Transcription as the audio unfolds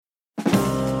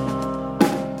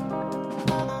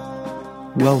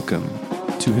Welcome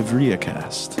to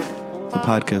HivriaCast, the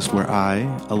podcast where I,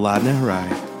 Alad Neharai,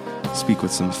 speak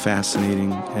with some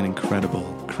fascinating and incredible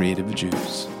creative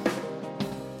Jews.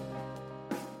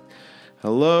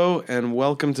 Hello and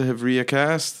welcome to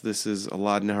HivriaCast. This is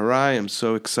Alad Neharai. I'm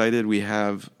so excited. We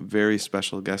have a very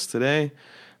special guest today,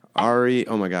 Ari.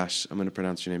 Oh my gosh, I'm going to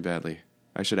pronounce your name badly.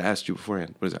 I should have asked you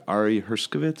beforehand. What is it? Ari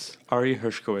Hershkovitz? Ari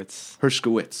Hershkovitz.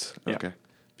 Hershkowitz. Yeah. Okay.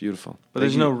 Beautiful. But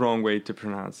there's no wrong way to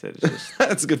pronounce it. It's just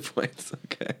That's a good point.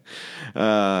 Okay.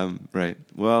 Right.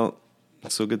 Well,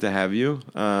 it's so good to have you.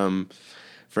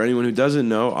 For anyone who doesn't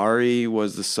know, Ari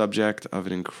was the subject of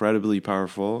an incredibly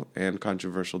powerful and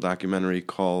controversial documentary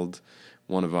called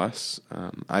One of Us.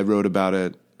 I wrote about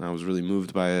it. I was really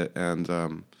moved by it. And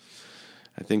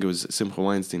I think it was Simcha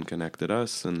Weinstein connected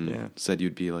us and said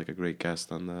you'd be like a great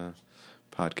guest on the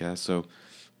podcast. So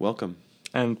welcome.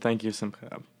 And thank you,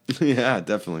 Simcha. Yeah,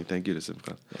 definitely. Thank you to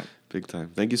Simcha. Yeah. Big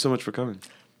time. Thank you so much for coming.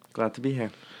 Glad to be here.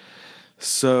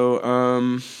 So,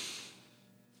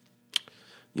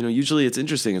 usually it's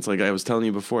interesting. It's like I was telling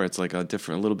you before, it's like a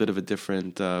little bit of a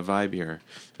different vibe here.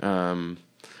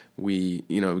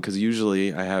 Because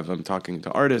usually I'm talking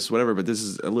to artists, whatever, but this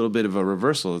is a little bit of a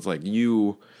reversal. It's like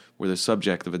you were the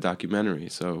subject of a documentary.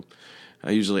 So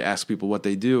I usually ask people what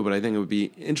they do, but I think it would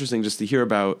be interesting just to hear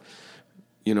about,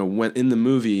 when in the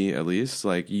movie, at least,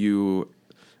 like you,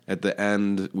 at the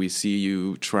end, we see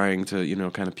you trying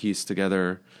to, kind of piece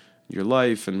together your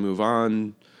life and move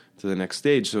on to the next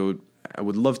stage. So I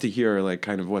would love to hear, like,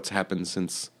 kind of what's happened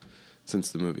since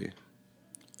the movie.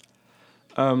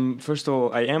 First of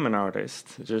all, I am an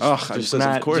artist. Of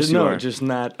course you are. Just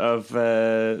not of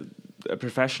a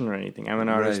profession or anything. I'm an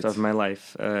artist of my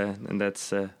life, and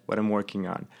that's what I'm working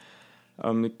on.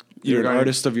 You're an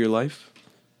artist of your life?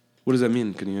 What does that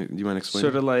mean? Do you mind explaining?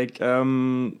 Sort of like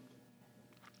I'm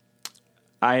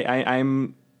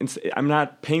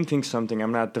not painting something,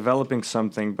 I'm not developing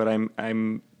something, but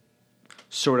I'm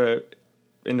sort of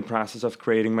in the process of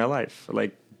creating my life,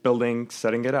 like building,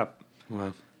 setting it up.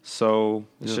 Wow. So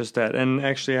it's just that, and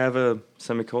actually I have a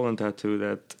semicolon tattoo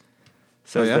that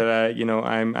says that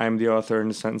I'm the author and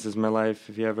the sentence is my life.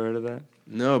 Have you ever heard of that?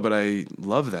 No, but I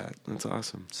love that. That's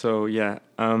awesome. So yeah.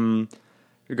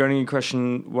 Regarding your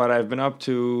question, what I've been up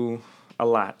to, a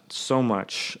lot, so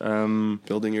much.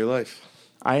 Building your life.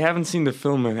 I haven't seen the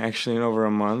film actually in over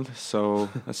a month, so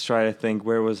let's try to think,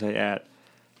 where was I at?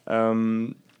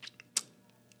 I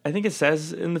think it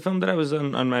says in the film that I was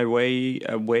on my way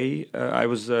away. I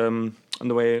was on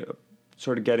the way,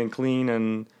 sort of getting clean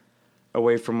and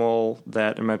away from all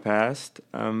that in my past.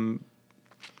 And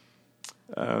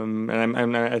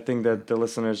I think that the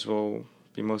listeners will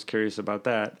be most curious about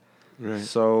that. Right.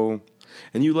 So,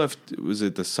 and you left. Was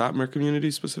it the Satmar community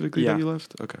specifically that you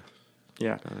left? Okay.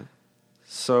 Yeah. Got it.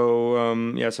 So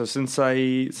So since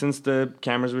the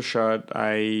cameras were shot,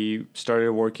 I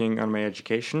started working on my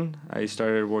education. I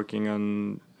started working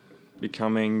on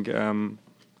becoming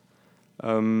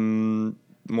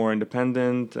more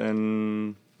independent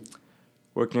and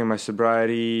working on my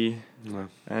sobriety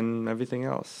and everything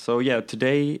else. So yeah,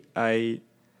 tonight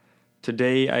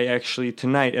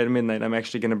at midnight, I'm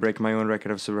actually going to break my own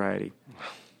record of sobriety.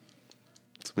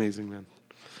 It's amazing, man.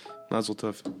 Mazel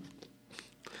tov.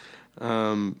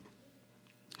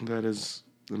 That is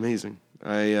amazing.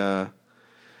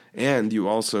 And you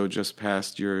also just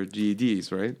passed your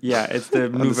GEDs, right? Yeah, it's the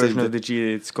new version of the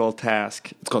GED. It's called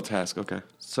TASK. It's called TASK, okay.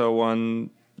 So on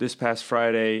this past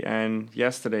Friday and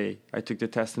yesterday, I took the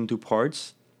test in 2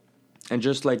 parts. And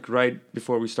just like right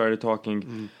before we started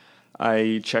talking,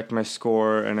 I checked my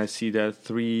score and I see that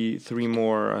three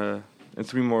more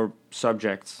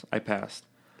subjects I passed.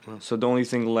 Wow. So the only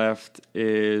thing left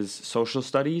is social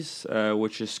studies,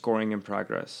 which is scoring in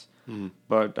progress. Mm-hmm.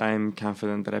 But I'm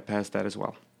confident that I passed that as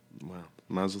well. Wow,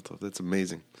 mazel tov. That's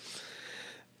amazing.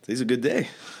 Today's a good day.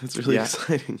 It's really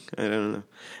exciting. I don't know.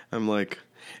 I'm like,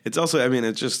 it's also,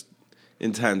 it's just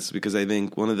intense because I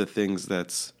think one of the things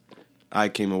I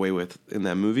came away with in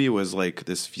that movie was like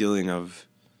this feeling of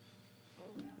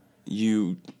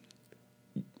you're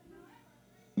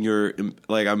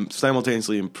like, I'm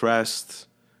simultaneously impressed,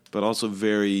 but also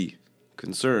very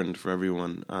concerned for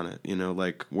everyone on it,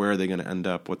 like where are they going to end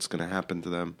up? What's going to happen to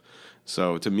them?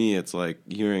 So to me, it's like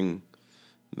hearing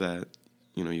that,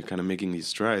 you're kind of making these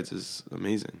strides is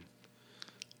amazing.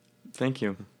 Thank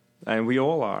you. And we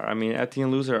all are. Etty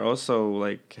and Luz are also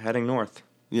like heading north.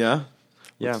 Yeah?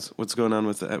 Yeah. What's going on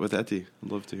with Etty?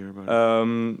 I'd love to hear about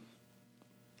it.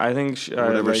 I think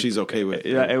whatever she's okay with.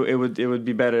 Yeah, it would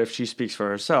be better if she speaks for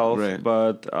herself. Right.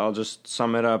 But I'll just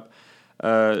sum it up.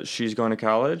 She's going to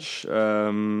college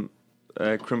for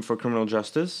criminal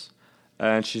justice,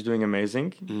 and she's doing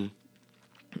amazing. Mm.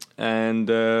 And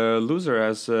Loser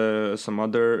has some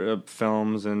other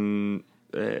films and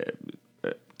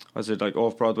was it like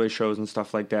off-Broadway shows and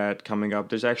stuff like that coming up.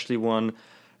 There's actually one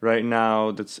right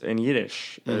now that's in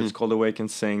Yiddish. It's called Awake and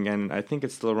Sing, and I think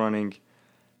it's still running.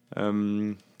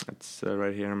 It's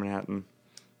right here in Manhattan.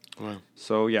 Wow.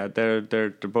 So yeah, they're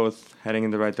both heading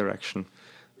in the right direction.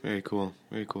 Very cool.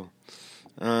 Very cool.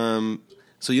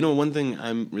 So one thing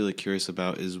I'm really curious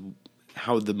about is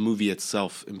how the movie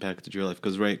itself impacted your life.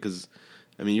 Because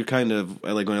I mean, you're kind of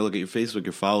like when I look at your Facebook,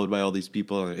 you're followed by all these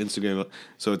people on Instagram.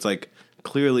 So it's like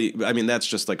clearly, I mean, that's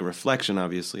just like a reflection.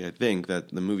 Obviously, I think that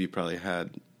the movie probably had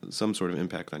some sort of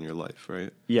impact on your life,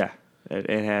 right? Yeah,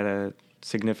 it had a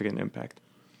significant impact.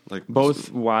 Like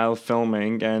both while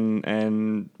filming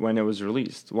and when it was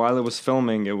released. While it was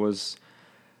filming, it was,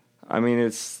 I mean,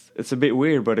 it's a bit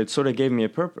weird, but it sort of gave me a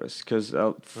purpose because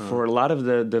for a lot of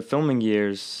the filming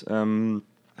years, how long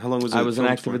was it? I was in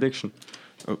active for? addiction.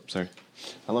 Oh, sorry.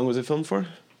 How long was it filmed for?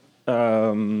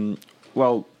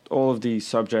 Well, all of the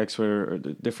subjects were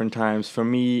at different times. For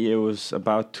me, it was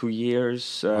about 2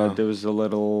 years. Wow. There was a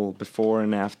little before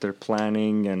and after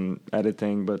planning and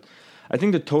editing, but I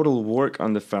think the total work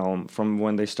on the film from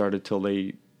when they started till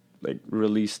they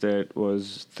released it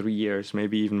was 3 years,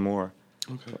 maybe even more.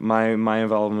 Okay. My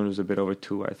involvement was a bit over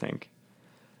 2, I think.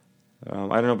 I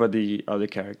don't know about the other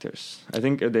characters. I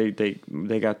think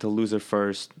they got to Loser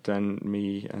first, then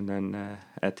me, and then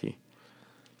Etty.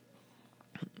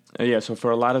 Yeah, so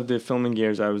for a lot of the filming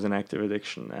years, I was in active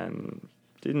addiction and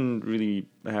didn't really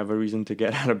have a reason to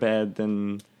get out of bed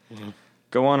and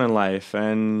go on in life.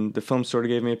 And the film sort of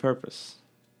gave me a purpose.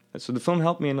 And so the film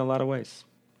helped me in a lot of ways.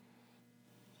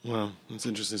 Wow, that's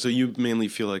interesting. So you mainly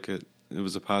feel like it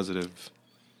was a positive...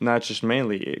 Not just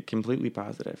mainly, completely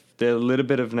positive. The little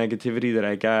bit of negativity that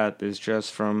I got is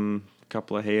just from a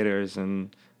couple of haters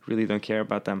and really don't care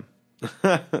about them.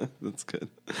 That's good.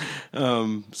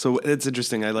 So it's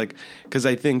interesting. Because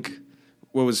I think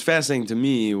what was fascinating to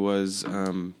me was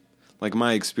like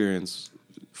my experience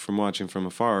from watching from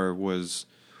afar was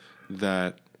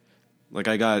that like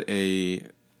I got a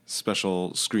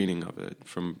special screening of it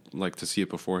from like to see it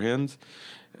beforehand.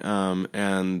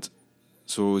 And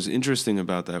so what was interesting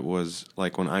about that was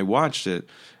like when I watched it,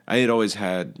 I had always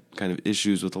had kind of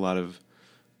issues with a lot of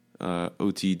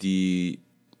OTD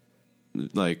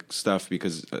like stuff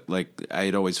because like I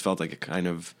had always felt like it kind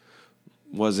of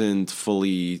wasn't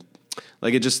fully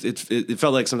like it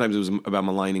felt like sometimes it was about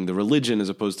maligning the religion as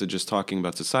opposed to just talking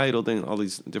about societal things, all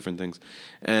these different things.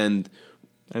 And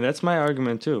that's my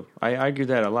argument too. I argue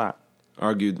that a lot.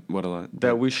 Argued what a lot?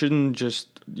 That we shouldn't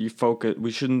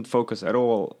we shouldn't focus at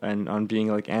all on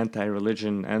being like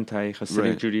anti-religion, anti-Hasidic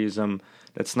Right. Judaism.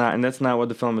 That's not what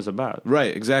the film is about.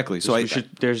 Right, exactly. So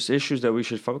there's issues that we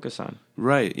should focus on.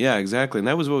 Right, yeah, exactly. And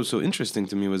that was what was so interesting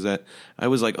to me was that I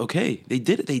was like, okay, they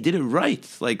did it right.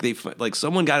 Like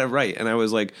someone got it right, and I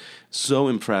was like so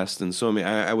impressed and so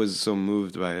I was so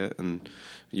moved by it. And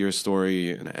your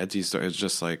story and Etty's story is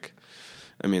just like,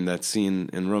 I mean, that scene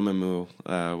in Romemu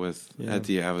with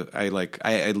Etty,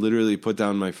 I literally put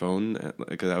down my phone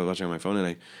because I was watching on my phone,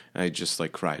 and I just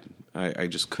like cried. I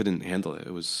just couldn't handle it.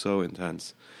 It was so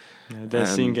intense. Yeah, that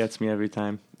scene gets me every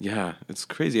time. Yeah, it's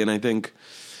crazy, and I think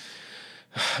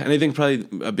probably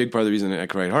a big part of the reason I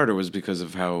cried harder was because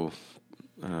of how,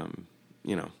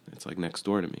 it's like next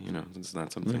door to me. It's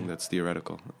not something that's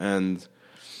theoretical, and.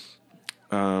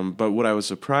 But what I was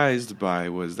surprised by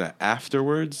was that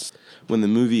afterwards, when the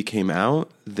movie came out,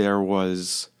 there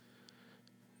was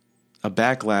a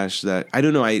backlash that, I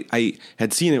don't know, I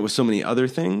had seen it with so many other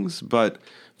things, but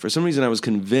for some reason I was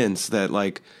convinced that,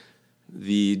 like,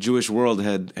 the Jewish world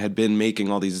had been making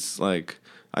all these, like,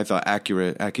 I thought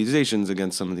accurate accusations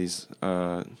against some of these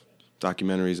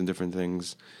documentaries and different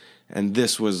things, and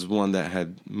this was one that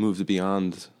had moved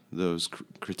beyond those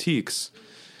critiques.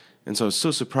 And so I was so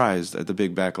surprised at the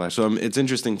big backlash. So it's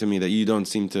interesting to me that you don't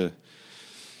seem to...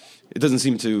 It doesn't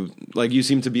seem to... Like, you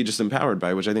seem to be just empowered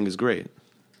by it, which I think is great.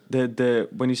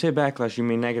 When you say backlash, you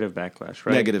mean negative backlash,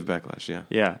 right? Negative backlash, yeah.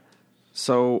 Yeah.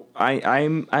 So I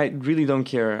really don't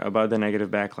care about the negative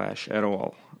backlash at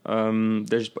all.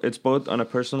 It's both on a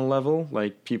personal level,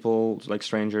 like people, like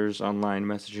strangers online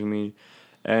messaging me,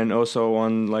 and also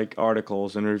on like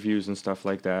articles and reviews and stuff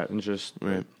like that, and just...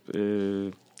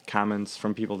 Right. Comments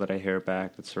from people that I hear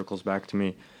back that circles back to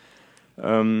me,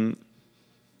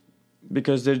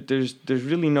 because there's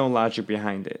really no logic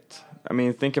behind it. I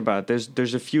mean, think about it.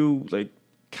 There's a few like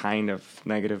kind of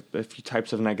negative, a few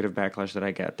types of negative backlash that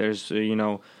I get. There's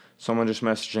someone just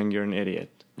messaging you're an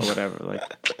idiot, or whatever. Like,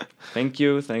 thank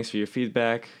you, thanks for your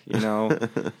feedback. You know,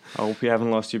 I hope you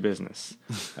haven't lost your business.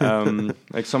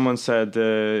 Like someone said,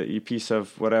 a piece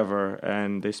of whatever,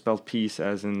 and they spelled peace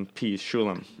as in peace,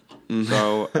 Shulam.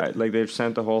 So like they've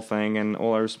sent the whole thing, and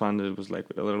all I responded was like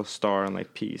with a little star and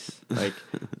like peace. Like,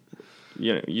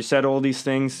 you know, you said all these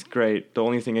things, great. The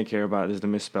only thing I care about is the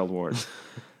misspelled words.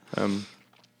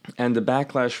 And the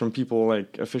backlash from people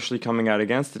like officially coming out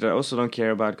against it, I also don't care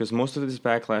about, because most of this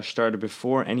backlash started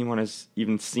before anyone has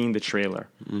even seen the trailer.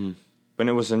 When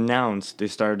it was announced, they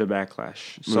started the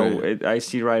backlash. So I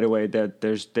see right away that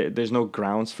there's no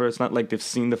grounds for it. It's not like they've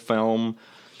seen the film,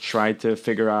 tried to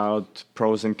figure out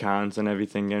pros and cons and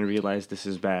everything, and realized this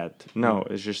is bad. No,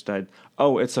 it's just that,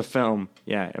 oh, it's a film.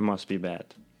 Yeah, it must be bad.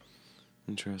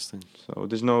 Interesting. So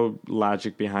there's no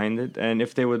logic behind it. And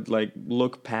if they would like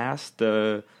look past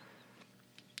the,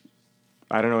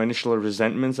 I don't know, initial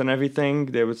resentments and everything,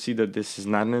 they would see that this is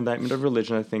not an indictment of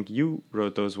religion. I think you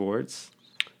wrote those words.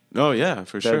 Oh, yeah,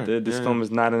 for sure. This film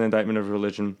is not an indictment of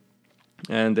religion.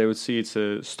 And they would see it's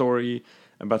a story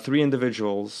about three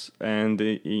individuals and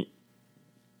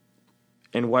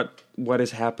what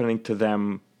is happening to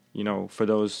them, you know, for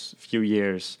those few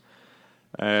years.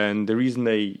 And the reason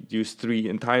they use three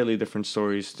entirely different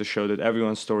stories to show that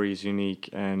everyone's story is unique,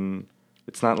 and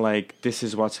it's not like this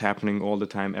is what's happening all the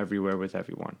time everywhere with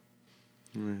everyone.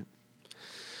 Right.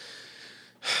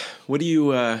 What do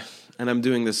you, and I'm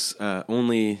doing this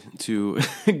only to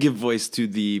give voice to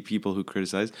the people who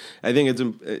criticize. I think it's,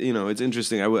 you know, it's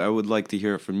interesting. I would like to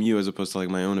hear it from you as opposed to like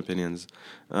my own opinions.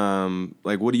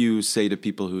 Like, what do you say to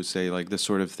people who say like this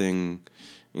sort of thing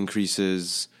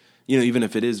increases, you know, even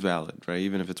if it is valid, right?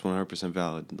 Even if it's 100%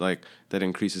 valid, like that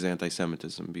increases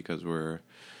anti-Semitism because we're,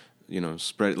 you know,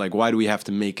 spread. Like, why do we have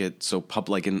to make it so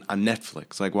public on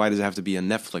Netflix? Like, why does it have to be a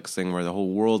Netflix thing where the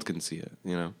whole world can see it?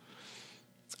 You know.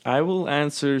 I will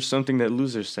answer something that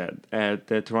Loser said at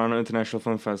the Toronto International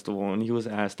Film Festival, and he was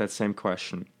asked that same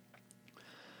question.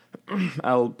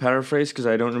 I'll paraphrase because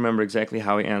I don't remember exactly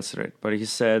how he answered it, but he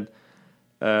said,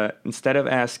 instead of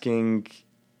asking,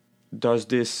 does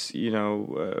this, you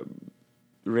know,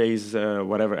 raise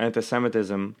whatever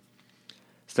anti-Semitism,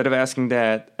 instead of asking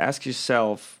that, ask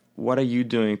yourself, what are you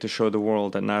doing to show the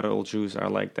world that not all Jews are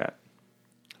like that?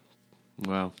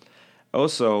 Wow.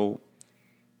 Also,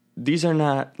 these are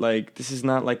not like, this is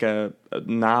not like a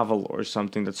novel or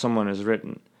something that someone has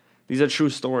written. These are true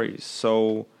stories.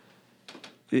 So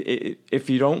if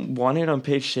you don't want it on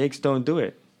page 6, don't do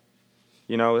it.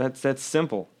 You know, that's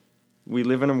simple. We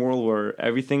live in a world where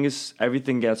everything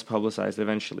gets publicized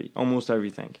eventually, almost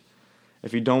everything.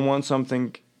 If you don't want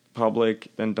something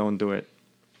public, then don't do it.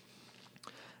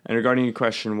 And regarding your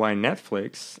question, why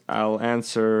Netflix? I'll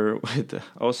answer with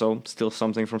also still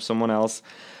something from someone else.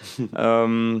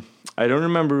 I don't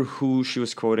remember who she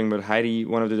was quoting, but Heidi,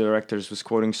 one of the directors, was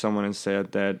quoting someone and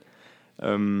said that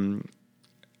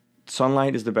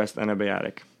sunlight is the best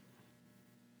antibiotic.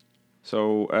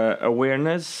 So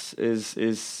awareness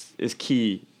is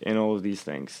key in all of these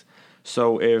things.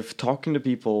 So if talking to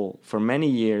people for many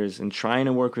years and trying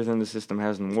to work within the system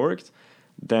hasn't worked,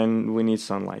 then we need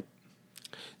sunlight.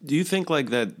 Do you think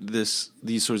like that these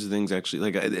sorts of things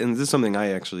actually, like, and this is something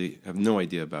I actually have no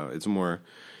idea about. It's more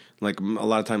like a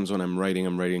lot of times when I'm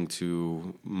writing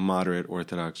to moderate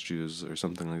Orthodox Jews or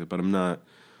something like that, but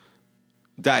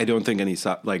I don't think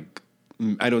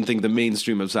I don't think the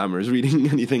mainstream of Samer is reading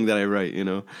anything that I write, you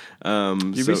know.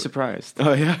 You'd be surprised.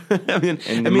 Oh yeah,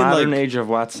 in the modern age of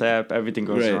WhatsApp, everything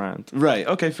goes around. Right.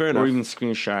 Okay. Fair enough. Or even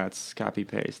screenshots, copy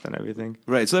paste, and everything.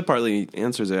 Right. So that partly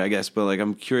answers it, I guess. But like,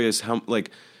 I'm curious how, like,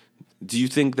 do you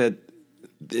think that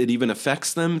it even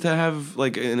affects them to have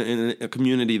like in a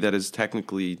community that is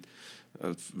technically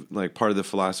like part of the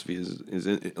philosophy is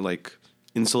like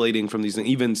insulating from these things,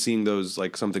 even seeing those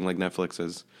like something like Netflix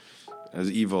as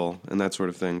evil and that sort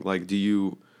of thing? Like, do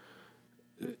you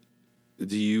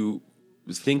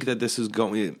think that this is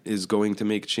going to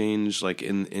make change like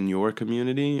in your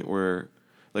community, or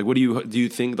like what do you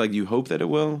think, like, do you hope that it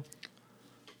will?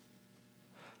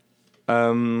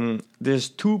 There's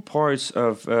two parts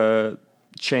of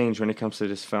change when it comes to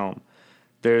this film.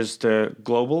 There's the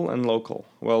global and local.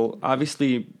 Well,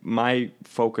 obviously my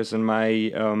focus and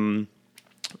my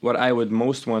what I would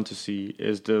most want to see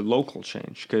is the local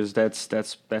change, because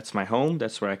that's my home,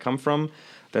 that's where I come from,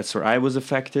 that's where I was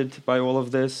affected by all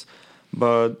of this.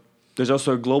 But there's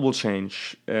also a global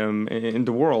change in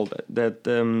the world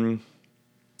that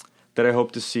I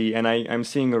hope to see, and I'm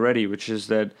seeing already, which is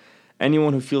that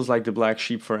anyone who feels like the black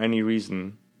sheep for any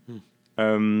reason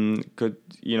could,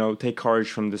 you know, take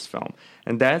courage from this film.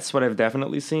 And that's what I've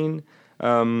definitely seen.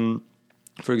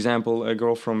 for example, a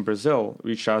girl from Brazil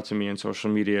reached out to me on social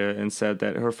media and said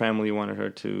that her family wanted her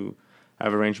to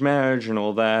have arranged marriage and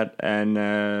all that,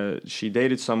 and she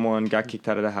dated someone, got kicked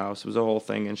out of the house. It was a whole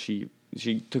thing, and she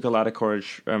took a lot of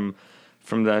courage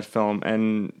from that film.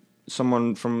 And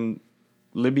someone from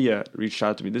Libya reached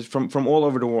out to me. This from all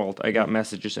over the world. I got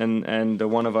messages, and the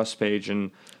One of Us page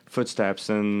and Footsteps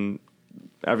and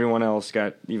everyone else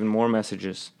got even more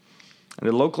messages. And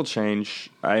the local change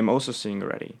I'm also seeing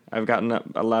already. I've gotten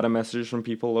a lot of messages from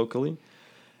people locally.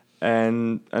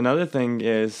 And another thing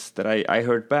is that I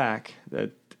heard back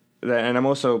that and I'm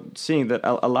also seeing that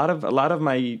a lot of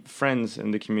my friends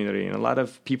in the community and a lot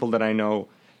of people that I know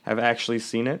have actually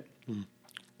seen it.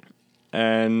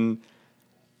 And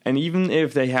even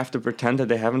if they have to pretend that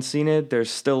they haven't seen it, they're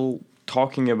still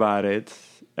talking about it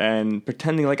and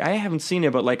pretending like I haven't seen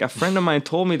it, but like a friend of mine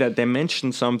told me that they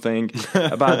mentioned something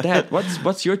about that.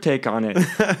 What's your take on it?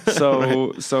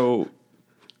 So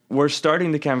we're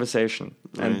starting the conversation,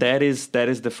 and that is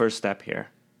the first step here.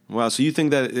 Wow, so you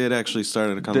think that it actually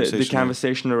started a conversation? The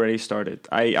conversation already started.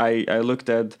 I looked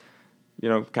at,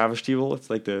 Kavestiebel. It's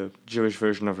like the Jewish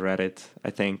version of Reddit,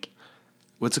 I think.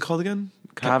 What's it called again?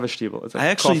 Kavestiebel. It's like I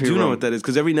actually do room. know what that is,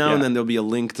 because every now and then there'll be a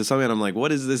link to something, and I'm like,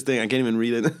 what is this thing? I can't even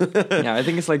read it. Yeah, I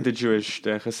think it's like the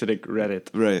Hasidic Reddit.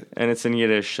 Right. And it's in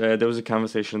Yiddish. There was a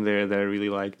conversation there that I really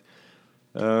liked.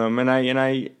 And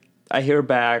I hear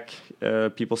back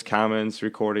people's comments,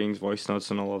 recordings, voice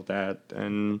notes, and all of that.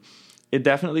 And it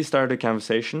definitely started a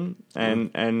conversation.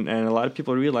 And a lot of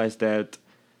people realized that,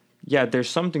 yeah, there's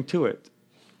something to it.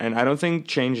 And I don't think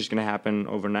change is going to happen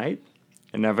overnight.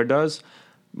 It never does.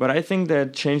 But I think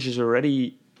that change is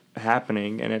already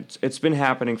happening, and it's been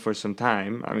happening for some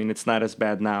time. I mean, it's not as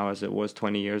bad now as it was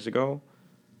 20 years ago,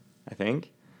 I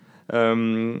think. What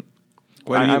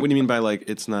do you mean by, like,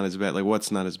 it's not as bad? Like,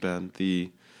 what's not as bad?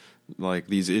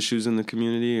 These issues in the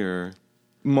community, or?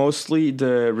 Mostly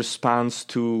the response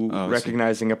to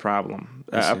recognizing a problem.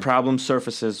 A problem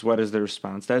surfaces, what is the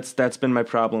response? That's been my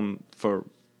problem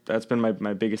that's been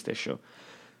my biggest issue.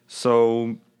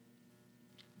 So...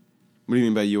 What do you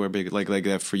mean by you are big? Like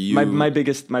that for you? My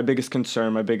biggest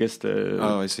concern, my biggest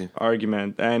I see.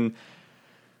 argument. And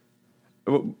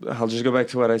I'll just go back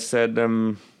to what I said a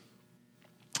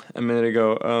minute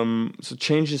ago. So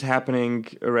change is happening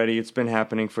already. It's been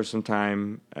happening for some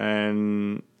time,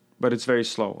 but it's very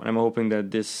slow. And I'm hoping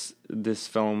that this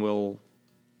film will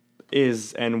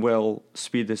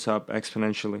speed this up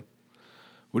exponentially.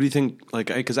 What do you think? Like,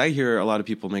 because I hear a lot of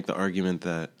people make the argument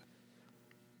that,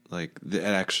 like, it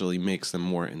actually makes them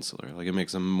more insular. Like, it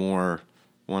makes them more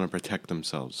want to protect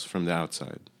themselves from the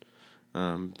outside.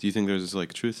 Do you think there's,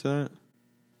 like, truth to that?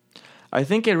 I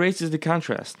think it raises the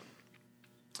contrast.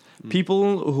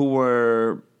 People who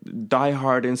were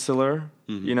diehard insular,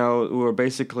 who are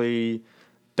basically,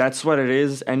 that's what it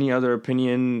is. Any other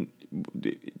opinion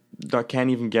that can't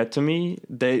even get to me,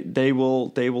 they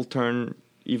will turn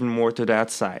even more to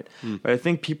that side. But I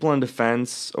think people on the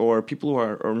fence, or people who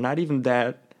are not even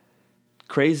that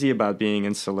crazy about being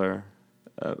insular,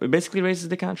 it basically raises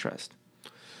the contrast.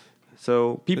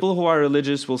 So people who are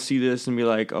religious will see this and be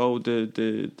like, oh,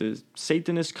 the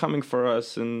Satan is coming for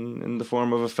us in the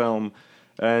form of a film,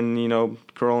 and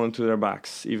crawl into their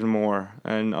box even more,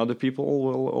 and other people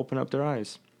will open up their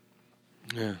eyes.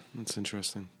 Yeah, that's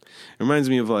interesting. It reminds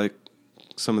me of, like,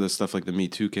 some of the stuff like the Me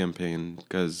Too campaign,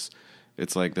 because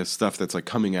it's like this stuff that's, like,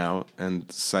 coming out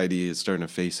and society is starting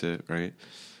to face it, right?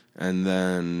 And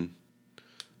then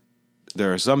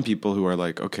there are some people who are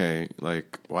like, okay,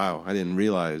 like, wow, I didn't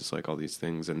realize, like, all these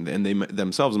things, and they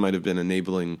themselves might have been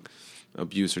enabling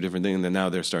abuse or different things, and then now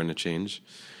they're starting to change,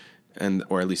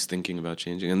 or at least thinking about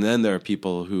changing. And then there are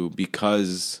people who,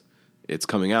 because it's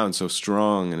coming out and so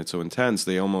strong and it's so intense,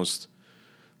 they almost,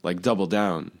 like, double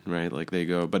down, right? Like, they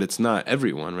go, but it's not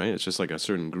everyone, right? It's just like a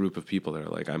certain group of people that are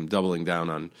like, I'm doubling down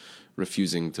on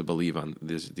refusing to believe on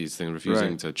these things,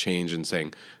 refusing to change, and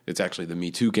saying it's actually the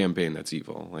Me Too campaign that's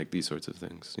evil, like these sorts of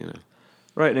things,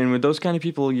 Right, and with those kind of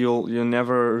people, you'll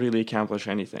never really accomplish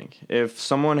anything. If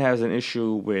someone has an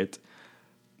issue with,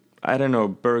 I don't know,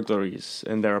 burglaries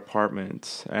in their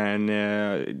apartment, and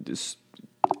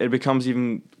it becomes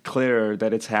even clearer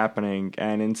that it's happening,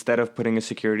 and instead of putting a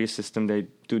security system, they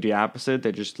do the opposite.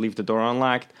 They just leave the door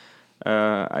unlocked.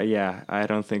 I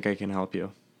don't think I can help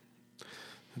you.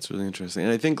 That's really interesting.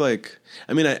 And I think, like,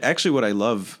 I mean, what I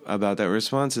love about that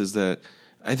response is that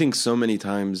I think so many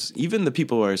times, even the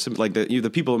people who are like the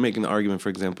people making the argument, for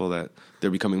example, that they're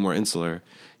becoming more insular,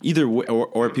 either way,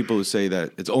 or people who say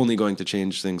that it's only going to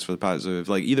change things for the positive.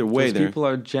 Like either way, people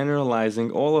are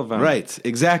generalizing all of them. Right,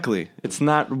 exactly. It's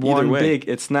not one big.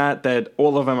 It's not that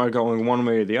all of them are going one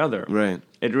way or the other. Right.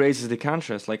 It raises the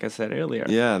contrast, like I said earlier.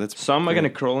 Yeah, that's some are going to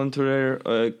crawl into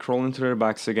their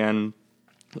box again,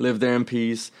 live there in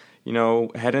peace.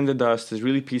 Head in the dust is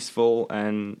really peaceful,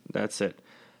 and that's it.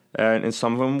 And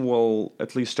some of them will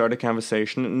at least start a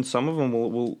conversation, and some of them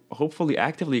will hopefully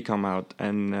actively come out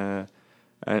and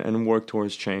work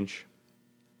towards change.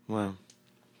 Wow,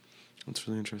 that's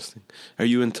really interesting. Are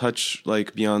you in touch,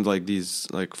 like beyond like these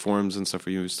like forums and stuff?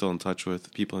 Are you still in touch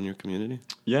with people in your community?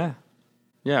 Yeah,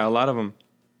 a lot of them.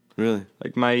 Really?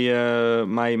 Like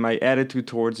my attitude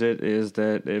towards it is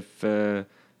that if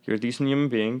you're a decent human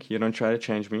being, you don't try to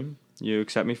change me. You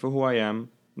accept me for who I am,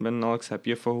 then I'll accept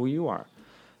you for who you are.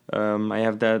 I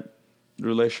have that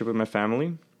relationship with my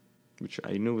family, which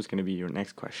I knew was going to be your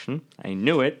next question. I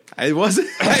knew it. I wasn't.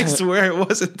 I swear it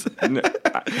wasn't. No,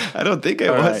 I don't think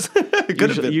it was.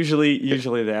 Right.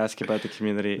 Usually they ask about the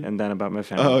community and then about my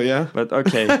family. Oh, yeah? But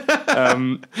okay.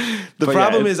 The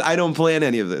problem is I don't plan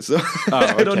any of this. So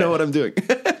I don't know what I'm doing.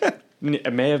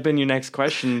 It may have been your next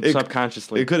question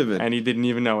subconsciously. It could have been. And you didn't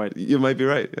even know it. You might be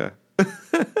right, yeah.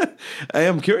 I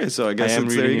am curious, so I guess I am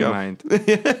reading your mind.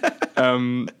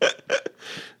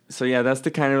 So yeah, that's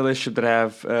the kind of relationship that I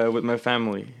have with my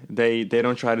family. They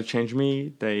don't try to change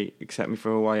me. They accept me for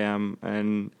who I am,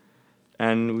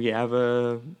 and we have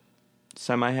a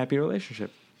semi-happy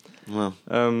relationship. Wow.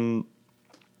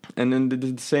 And then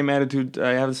the same attitude.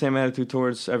 I have the same attitude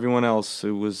towards everyone else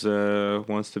who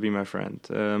wants to be my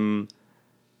friend.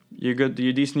 You're good.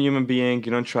 You're a decent human being.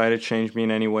 You don't try to change me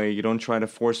in any way. You don't try to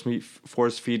force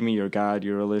feed me your God,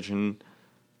 your religion.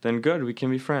 Then good, we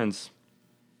can be friends.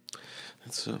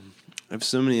 That's I have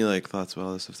so many like thoughts about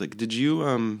all this stuff. Like, did you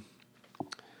what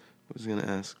was I gonna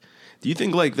ask? Do you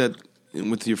think like that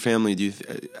with your family? Do you?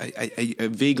 I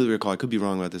vaguely recall. I could be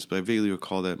wrong about this, but I vaguely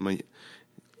recall that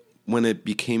when it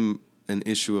became an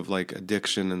issue of like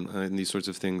addiction and these sorts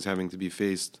of things having to be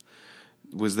faced.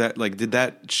 Was that like, did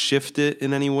that shift it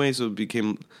in any way? So they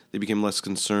became less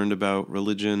concerned about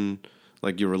religion,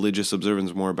 like your religious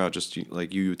observance, more about just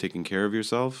like you taking care of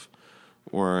yourself,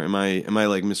 or am I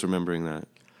like misremembering that?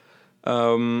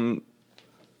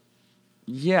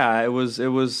 Yeah, it was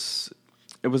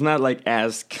not like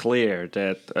as clear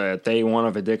that day one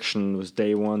of addiction was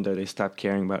day one that they stopped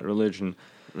caring about religion.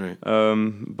 Right.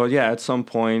 But yeah, at some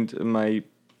point my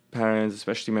parents,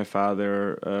 especially my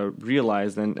father,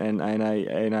 realized, and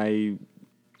I'm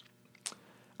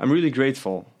really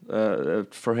grateful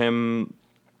for him,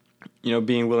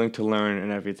 being willing to learn and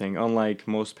everything. Unlike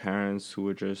most parents who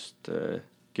would just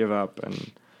give up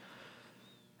and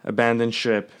abandon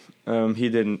ship, he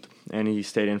didn't, and he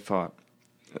stayed and fought.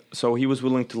 So he was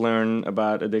willing to learn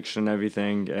about addiction and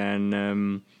everything,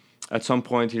 and at some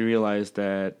point he realized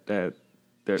that the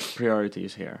priority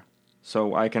is here.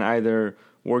 So I can either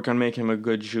work on making him a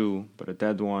good Jew, but a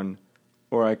dead one,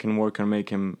 or I can work on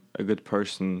making him a good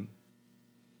person,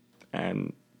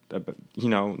 and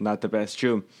not the best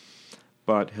Jew,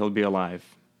 but he'll be alive.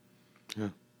 Yeah,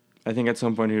 I think at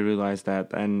some point he realized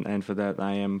that, and for that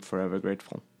I am forever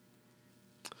grateful.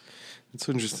 It's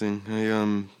interesting. I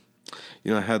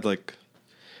had like,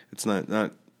 it's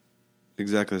not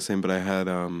exactly the same, but I had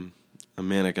a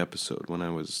manic episode when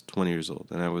I was 20 years old,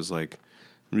 and I was like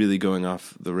really going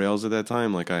off the rails at that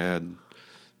time. Like I had,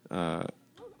 I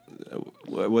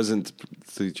wasn't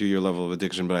to your level of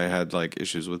addiction, but I had like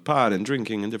issues with pot and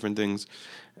drinking and different things,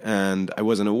 and I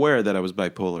wasn't aware that I was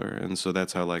bipolar, and so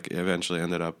that's how like it eventually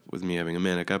ended up with me having a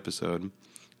manic episode.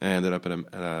 I ended up at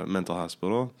a mental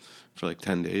hospital for like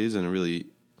 10 days, and it really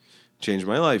changed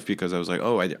my life because I was like,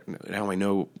 oh, now I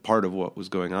know part of what was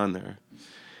going on there.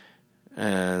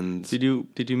 And did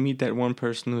you meet that one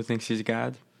person who thinks he's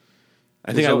God?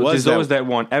 I think there's always that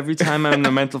one. Every time I'm in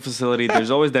a mental facility,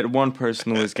 there's always that one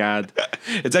person who is God.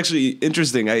 It's actually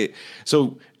interesting.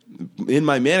 So in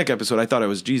my manic episode, I thought I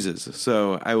was Jesus.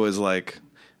 So I was like,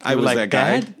 I was like that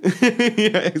guy.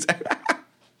 Yeah, exactly.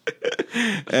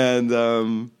 And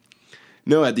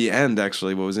no, at the end,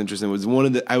 actually, what was interesting was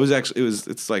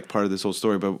it's like part of this whole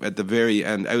story. But at the very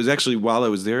end, I was actually, while I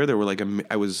was there were like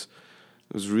it was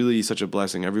really such a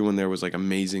blessing. Everyone there was like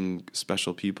amazing,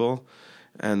 special people.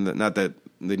 And not that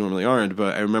they normally aren't,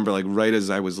 but I remember like right as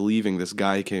I was leaving, this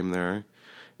guy came there,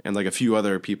 and like a few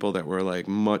other people that were like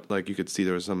like you could see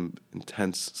there was some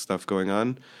intense stuff going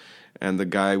on, and the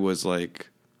guy was like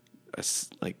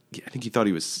like I think he thought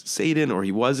he was Satan or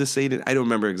he was a Satan. I don't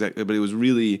remember exactly, but it was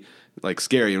really like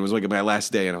scary. And it was like my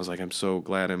last day, and I was like, I'm so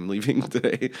glad I'm leaving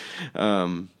today.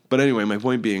 But anyway, my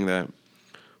point being that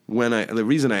the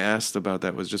reason I asked about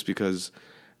that was just because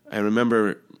I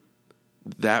remember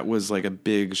that was like a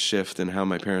big shift in how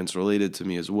my parents related to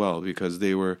me as well, because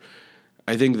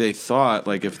I think they thought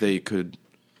like if they could,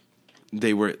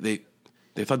 they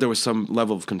thought there was some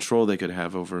level of control they could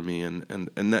have over me, and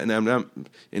I'm not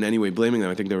in any way blaming them.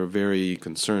 I think they were very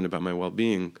concerned about my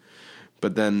well-being.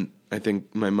 But then I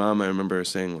think my mom, I remember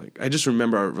saying like, I just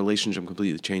remember our relationship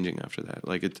completely changing after that.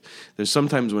 Like there's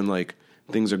sometimes when like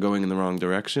things are going in the wrong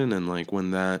direction, and like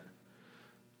when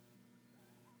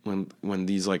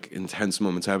these like intense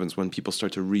moments happens, when people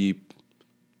start to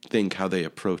rethink how they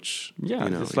approach. Yeah,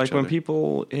 it's like when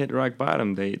people hit rock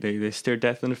bottom, they stare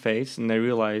death in the face and they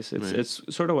realize it's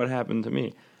sort of what happened to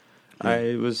me. Yeah.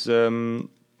 I was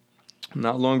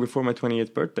not long before my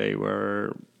 28th birthday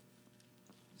where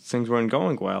things weren't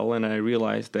going well, and I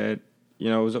realized that, it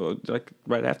was like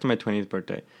right after my 20th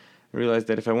birthday. I realized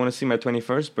that if I want to see my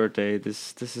 21st birthday,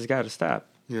 this has got to stop.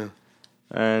 Yeah.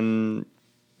 And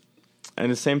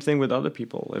the same thing with other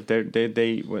people. If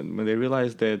when they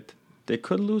realize that they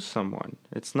could lose someone,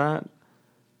 it's not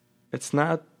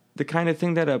the kind of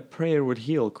thing that a prayer would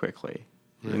heal quickly.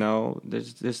 Right.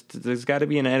 There's got to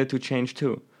be an attitude change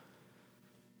too.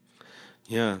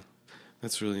 Yeah,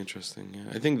 that's really interesting.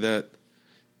 Yeah. I think that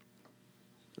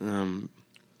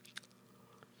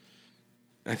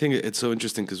I think it's so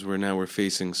interesting because we're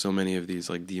facing so many of these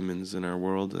like demons in our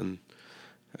world, and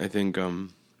I think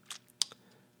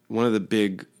one of the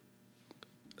big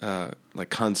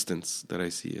like constants that I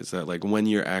see is that like when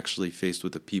you're actually faced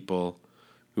with the people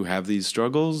who have these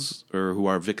struggles or who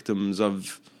are victims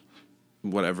of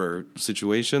whatever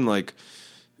situation, like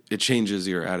it changes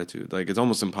your attitude. Like it's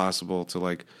almost impossible to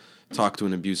like talk to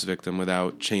an abuse victim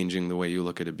without changing the way you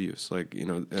look at abuse. Like,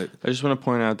 I just want to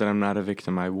point out that I'm not a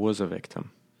victim. I was a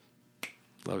victim.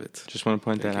 Love it. Just want to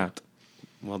point that out.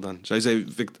 Well done. Should I say?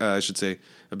 I should say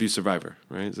abuse survivor,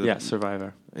 right? Yeah,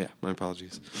 survivor. Yeah, my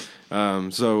apologies.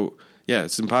 So yeah,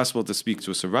 it's impossible to speak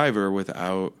to a survivor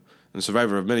without a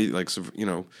survivor of many. Like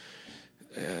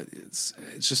it's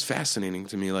just fascinating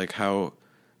to me, like how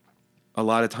a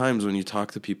lot of times when you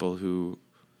talk to people who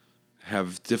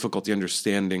have difficulty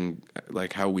understanding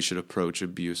like how we should approach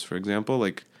abuse, for example,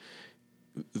 like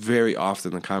very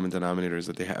often the common denominator is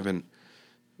that they haven't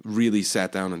really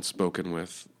sat down and spoken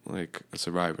with like a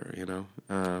survivor,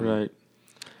 Right.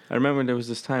 I remember there was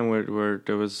this time where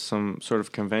there was some sort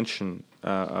of convention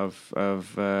of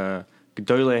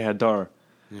Gedolei Hadar,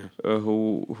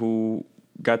 who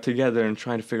got together and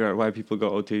trying to figure out why people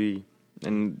go OTD,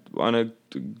 and on a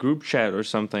group chat or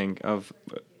something of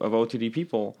OTD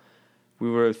people, we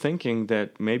were thinking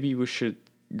that maybe we should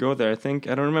go there. I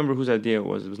don't remember whose idea it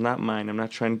was. It was not mine. I'm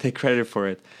not trying to take credit for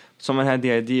it. Someone had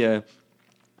the idea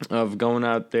of going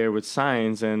out there with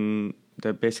signs and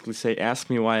that basically say, "Ask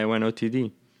me why I went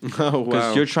OTD." Oh, wow.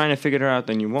 Because you're trying to figure it out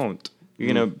and you won't.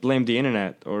 You're going to blame the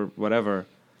internet or whatever.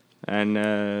 And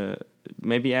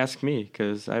maybe ask me,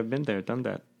 because I've been there, done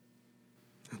that.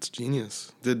 That's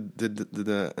genius. Did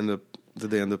they end up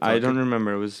talking? I don't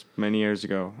remember. It was many years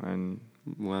ago, and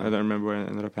I don't remember what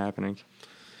ended up happening.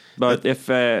 But if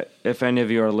any of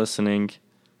you are listening,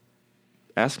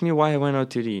 ask me why I went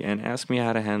OTD and ask me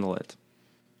how to handle it.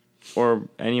 Or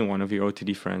any one of your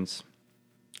OTD friends.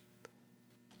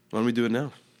 Why don't we do it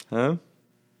now? Huh?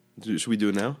 Should we do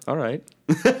it now? All right.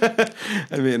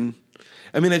 I mean,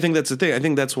 I think that's the thing. I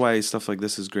think that's why stuff like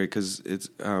this is great, because it's,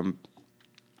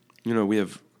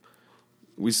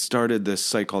 we started this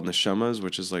site called Neshamas,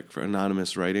 which is like for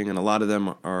anonymous writing, and a lot of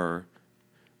them are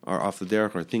off the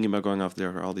derech or thinking about going off the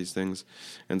derech or all these things.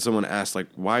 And someone asked, like,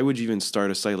 why would you even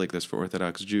start a site like this for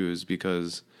Orthodox Jews?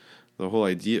 Because the whole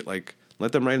idea, like,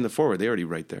 let them write in the forward. They already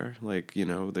write there. Like,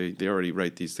 they already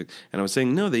write these things. And I was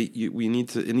saying, no, it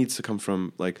needs to come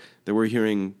from, like, that we're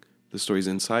hearing the stories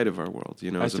inside of our world,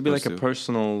 It has to be like a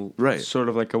personal, right, sort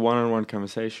of like a one-on-one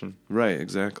conversation. Right,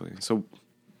 exactly. So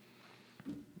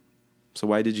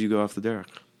why did you go off the derech?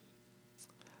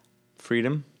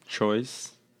 Freedom,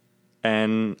 choice,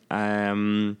 and I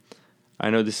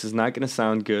know this is not going to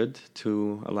sound good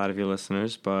to a lot of your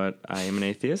listeners, but I am an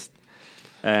atheist.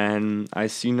 And I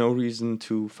see no reason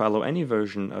to follow any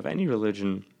version of any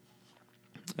religion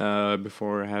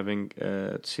before having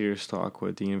a serious talk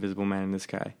with the invisible man in the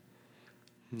sky.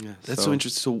 Yeah, that's so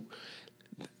interesting. So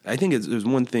I think there's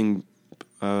one thing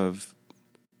of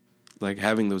like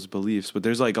having those beliefs, but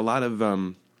there's like a lot of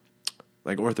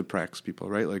like orthoprax people,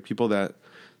 right? Like people that,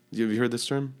 have you heard this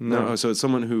term? No. So it's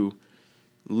someone who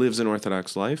lives an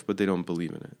Orthodox life, but they don't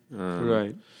believe in it.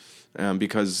 Right.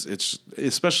 Because it's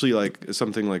especially like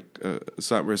something like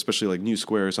especially like New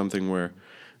Square or something where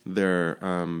they're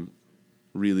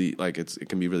really like it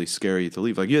can be really scary to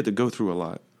leave. Like you had to go through a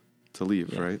lot to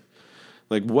leave, right?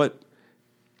 Like what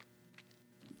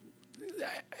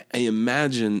I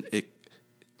imagine it.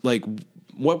 Like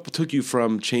what took you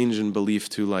from change in belief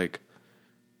to like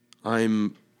I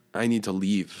need to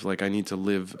leave. Like I need to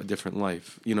live a different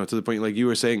life. You know, to the point like you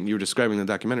were saying, you were describing the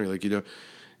documentary. Like you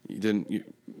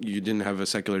didn't have a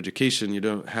secular education. You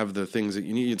don't have the things that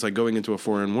you need. It's like going into a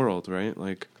foreign world, right?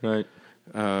 Like, right.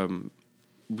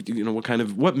 You know,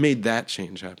 what made that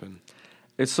change happen?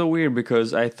 It's so weird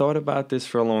because I thought about this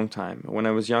for a long time. When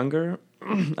I was younger,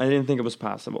 I didn't think it was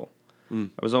possible. I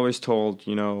was always told,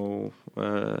 you know,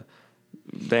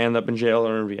 they end up in jail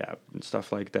or in rehab and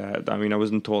stuff like that. I mean, I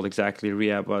wasn't told exactly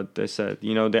rehab, but they said,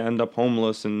 you know, they end up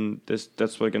homeless and that's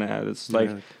what's going to happen. It's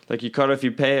like you cut off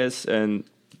your payas and,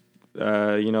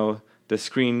 you know, the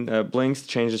screen blinks,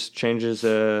 changes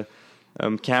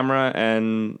camera,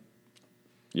 and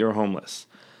you're homeless.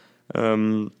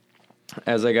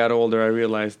 As I got older, I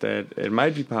realized that it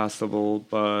might be possible,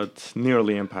 but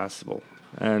nearly impossible.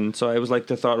 And so it was like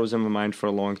the thought was in my mind for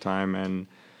a long time. And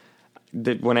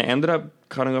when I ended up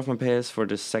cutting off my payas for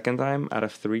the second time out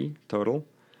of 3 total,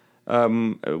 I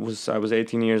was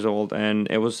 18 years old, and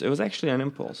it was actually an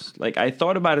impulse. Like I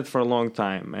thought about it for a long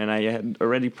time, and I had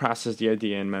already processed the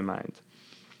idea in my mind.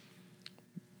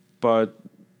 But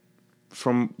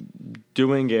from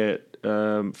doing it,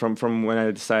 from when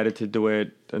I decided to do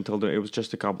it until it was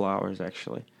just a couple hours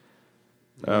actually.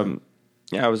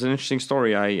 Yeah, it was an interesting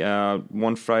story.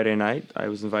 One Friday night, I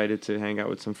was invited to hang out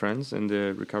with some friends in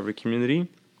the recovery community.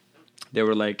 They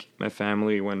were like my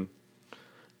family when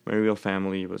my real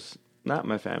family was not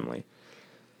my family.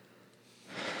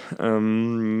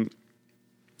 So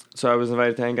I was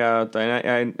invited to hang out,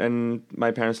 and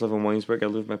my parents live in Williamsburg. I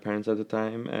lived with my parents at the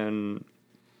time, and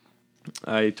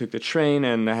I took the train,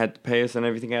 and I had payas and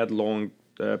everything. I had long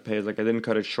payas, like I didn't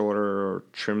cut it shorter or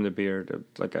trim the beard.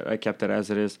 Like I kept it as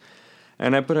it is.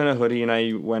 And I put in a hoodie and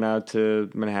I went out to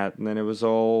Manhattan, and it was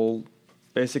all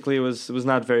basically it was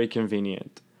not very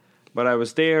convenient. But I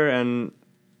was there and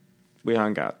we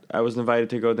hung out. I was invited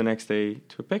to go the next day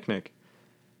to a picnic,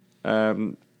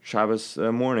 Shabbos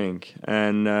morning,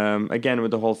 and again with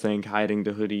the whole thing, hiding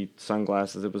the hoodie,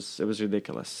 sunglasses, it was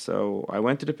ridiculous. So I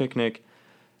went to the picnic,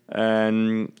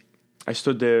 and I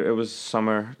stood there. It was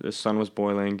summer, the sun was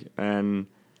boiling, and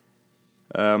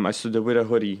I stood there with a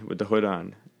hoodie with the hood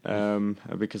on.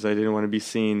 Because I didn't want to be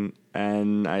seen,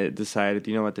 and I decided,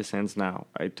 you know what, this ends now.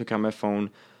 I took out my phone,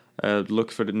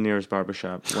 looked for the nearest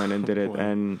barbershop, went and did it,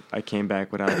 and I came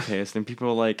back without a paste. And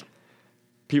people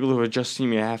who had just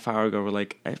seen me a half hour ago were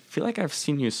like, I feel like I've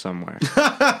seen you somewhere.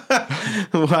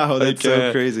 Wow, that's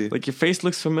so crazy. Like your face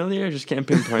looks familiar, I just can't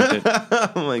pinpoint it.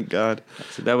 Oh my God.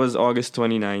 So that was August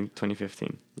 29,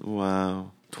 2015.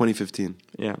 Wow. 2015.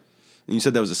 Yeah. And you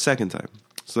said that was the second time.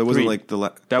 So that wasn't 3. like the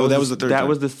that was the third time. That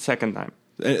was the second time.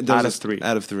 Out of 3.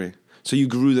 Out of 3. So you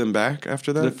grew them back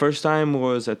after that? The first time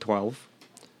was at 12.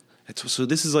 So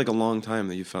this is like a long time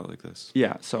that you felt like this.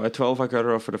 Yeah. So at 12, I cut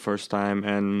it off for the first time,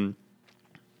 and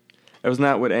it was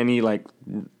not with any like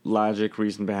logic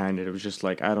reason behind it. It was just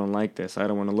like, I don't like this. I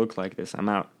don't want to look like this. I'm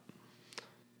out.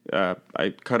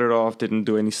 I cut it off, didn't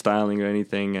do any styling or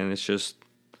anything, and it's just,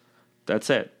 that's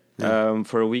it. Yeah.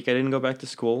 For a week, I didn't go back to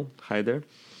school either.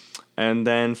 And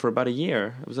then for about a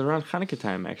year, it was around Hanukkah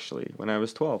time, actually, when I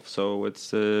was 12. So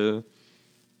it's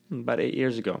about 8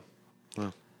 years ago.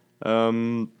 Wow.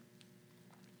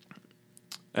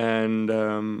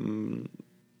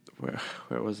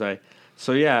 Where was I?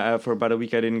 So yeah, for about a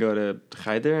week, I didn't go to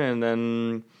Cheder, and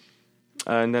then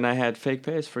I had fake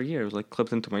payas for a year. It was like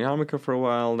clipped into my yarmulke for a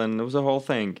while, then it was a whole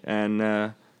thing. And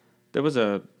there was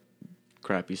a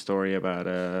crappy story about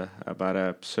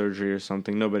a surgery or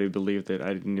something. Nobody believed it.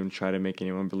 I didn't even try to make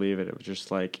anyone believe it. It was just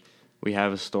like, we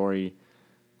have a story,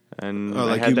 and I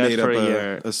like had you that made for up a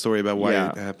year. A story about why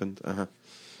it happened.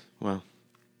 Wow.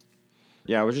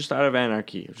 Yeah, I was just out of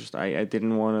anarchy. It was just I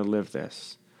didn't want to live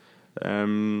this.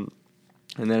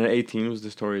 And then at 18 was the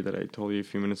story that I told you a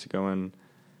few minutes ago, and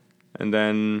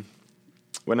then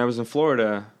when I was in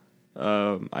Florida,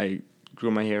 I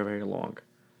grew my hair very long.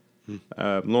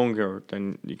 Longer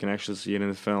than you can actually see it in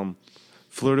the film.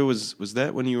 Florida was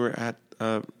that when you were at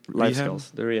Life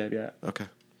Skills, the rehab, yeah. Okay.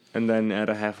 And then at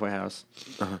a halfway house.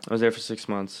 I was there for 6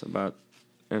 months, about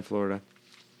in Florida.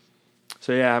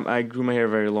 So yeah, I grew my hair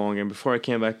very long, and before I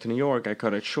came back to New York, I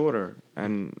cut it shorter.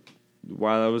 And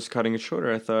while I was cutting it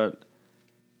shorter, I thought,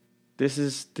 this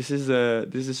is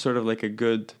sort of like a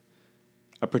good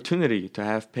opportunity to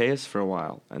have payas for a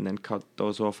while and then cut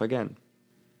those off again.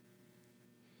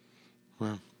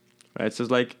 Wow. Right, so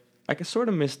it's like I can sort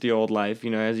of miss the old life.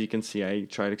 As you can see, I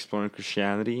tried exploring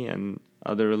Christianity and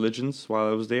other religions while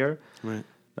I was there. Right.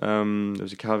 There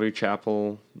was a Calvary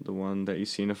Chapel, the one that you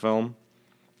see in the film,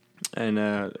 and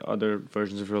other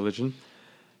versions of religion.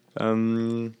 I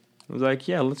was like,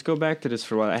 yeah, let's go back to this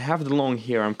for a while. I have the long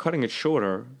hair. I'm cutting it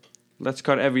shorter. Let's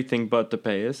cut everything but the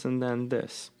payas and then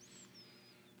this.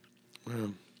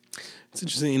 It's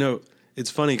interesting. It's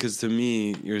funny because to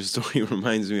me, your story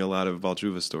reminds me a lot of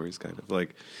Baltruva stories, kind of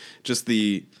like just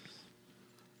the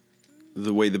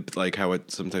way that like how it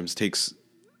sometimes takes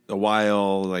a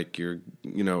while. Like it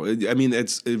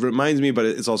reminds me, but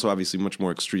it's also obviously much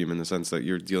more extreme in the sense that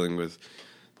you're dealing with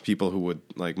people who would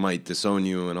might disown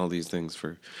you and all these things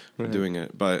for doing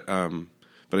it. But I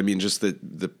mean, just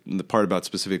the part about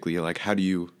specifically like how do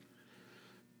you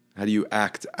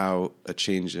act out a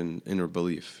change in inner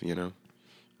belief,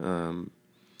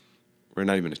 or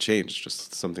not even a change,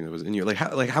 just something that was in you.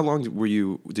 How long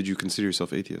did you consider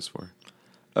yourself atheist for?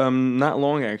 Not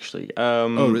long actually.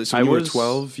 So you were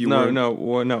 12?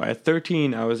 No. At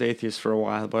 13, I was atheist for a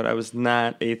while, but I was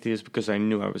not atheist because I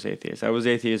knew I was atheist. I was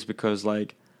atheist because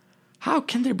how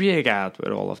can there be a God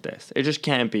with all of this? It just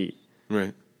can't be.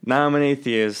 Right. Now I'm an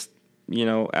atheist.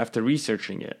 After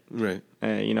researching it. Right.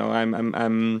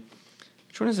 I'm.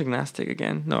 Which one is agnostic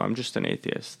again? No, I'm just an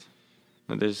atheist.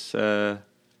 There's.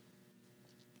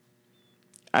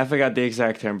 I forgot the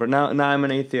exact term, but now I'm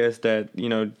an atheist that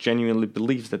genuinely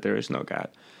believes that there is no God.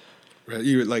 Right.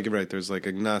 You right. There's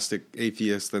agnostic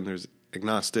atheist, then there's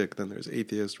agnostic, then there's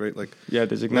atheist, right?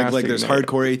 There's agnostic. There's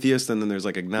hardcore atheist, and then there's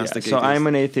agnostic. So atheist. I'm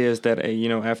an atheist that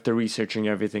after researching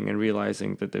everything and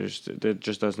realizing that that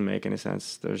just doesn't make any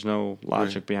sense. There's no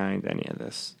logic behind any of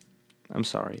this. I'm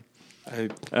sorry.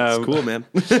 It's cool, man.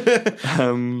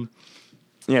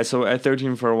 Yeah, so at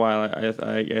 13 for a while,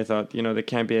 I thought, there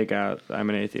can't be a God. I'm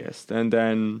an atheist. And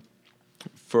then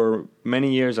for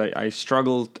many years, I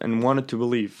struggled and wanted to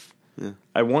believe. Yeah.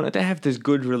 I wanted to have this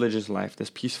good religious life, this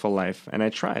peaceful life. And I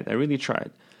tried. I really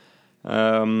tried.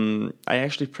 I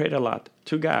actually prayed a lot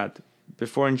to God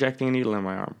before injecting a needle in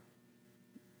my arm.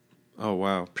 Oh,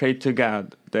 wow. Prayed to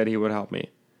God that he would help me.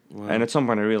 Wow. And at some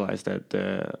point I realized that,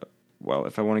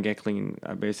 if I want to get clean,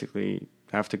 I basically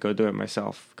have to go do it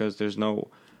myself because there's no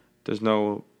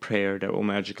prayer that will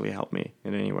magically help me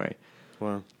in any way.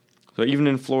 Wow. So even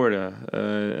in Florida,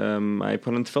 I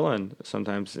put on tefillin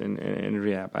sometimes in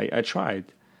rehab. I tried.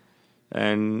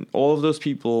 And all of those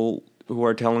people who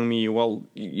are telling me, well,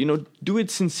 do it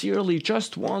sincerely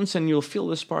just once and you'll feel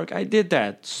the spark. I did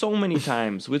that so many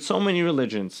times with so many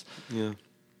religions. Yeah.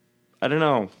 I don't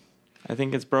know. I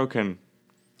think it's broken.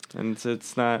 And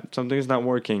it's not, something's not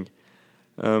working.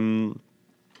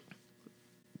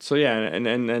 So yeah,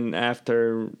 and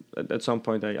after, at some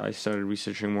point I started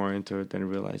researching more into it and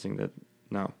realizing that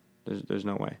no, there's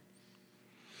no way.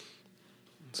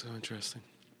 So interesting.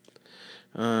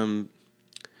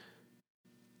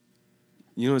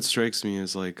 What strikes me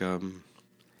is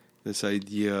this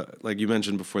idea, like you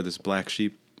mentioned before, this black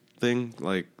sheep thing,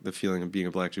 like the feeling of being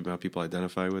a black sheep, how people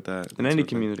identify with that. In any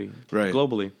community, right?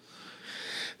 Globally.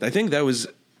 I think that was,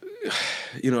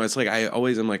 it's I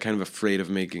always am kind of afraid of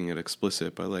making it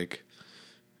explicit, but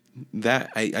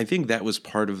that, I think that was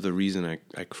part of the reason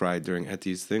I cried during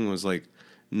Eti's thing was it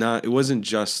wasn't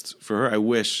just for her. I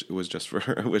wish it was just for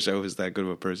her. I wish I was that good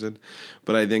of a person,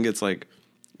 but I think it's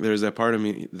there's that part of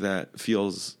me that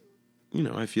feels,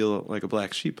 I feel like a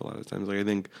black sheep a lot of times. I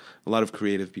think a lot of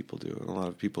creative people do, and a lot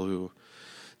of people who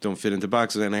don't fit into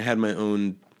boxes. And I had my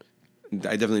own,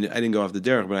 I didn't go off the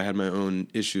derech, but I had my own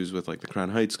issues with the Crown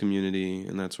Heights community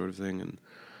and that sort of thing. And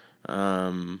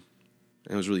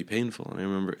it was really painful. And I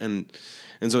remember, and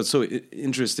so it's so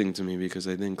interesting to me because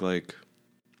I think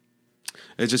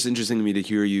it's just interesting to me to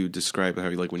hear you describe how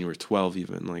when you were 12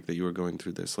 even, that you were going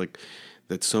through this,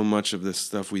 that so much of this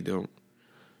stuff we don't,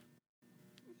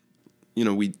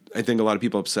 I think a lot of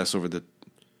people obsess over the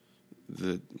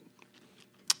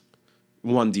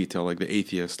one detail, the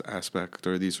atheist aspect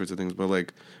or these sorts of things. But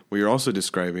what you're also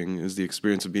describing is the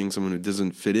experience of being someone who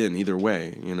doesn't fit in either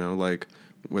way,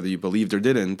 whether you believed or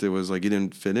didn't, it was you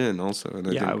didn't fit in also. And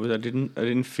I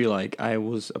didn't feel like I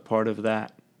was a part of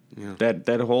that. Yeah.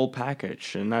 That whole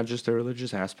package, and not just the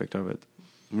religious aspect of it.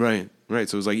 Right. So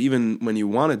it was even when you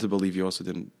wanted to believe, you also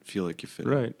didn't feel like you fit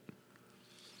in. Right.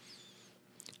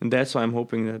 And that's why I'm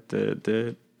hoping that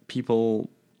the people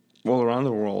all around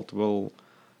the world will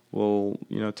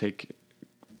take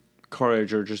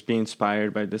courage or just be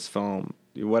inspired by this film,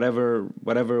 whatever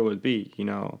it would be,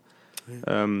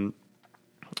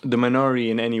 the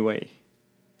minority in any way,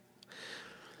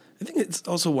 I think it's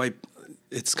also why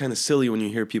it's kind of silly when you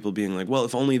hear people being like, well,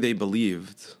 if only they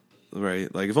believed,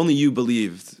 right? Like, if only you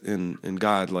believed in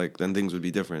God, like, then things would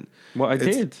be different. Well, I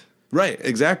did. Right,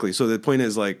 exactly. So the point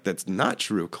is, like, that's not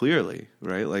true, clearly,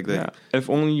 right? Like, that. Yeah. If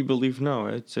only you believe, no.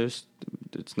 It's just,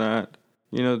 it's not,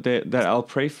 you know, that I'll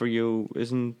pray for you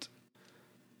isn't,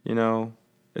 you know,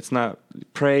 it's not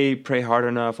pray hard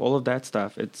enough, all of that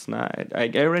stuff. It's not, I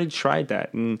already tried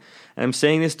that. And I'm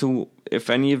saying this to, if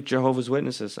any of Jehovah's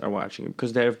Witnesses are watching,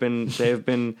 because they have been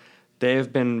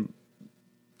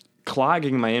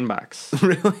clogging my inbox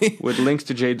Really? with links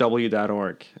to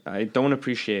jw.org. I don't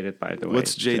appreciate it, by the way.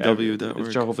 What's jw.org?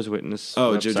 It's Jehovah's Witness.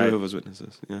 Oh, website. Jehovah's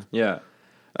Witnesses, yeah. Yeah.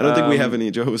 I don't think we have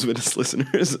any Jehovah's Witness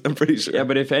listeners, I'm pretty sure. Yeah,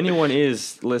 but if anyone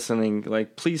is listening,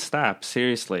 like, please stop.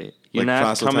 Seriously. You're like not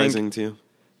proselytizing coming, to you?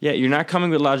 Yeah, you're not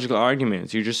coming with logical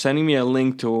arguments. You're just sending me a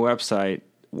link to a website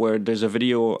where there's a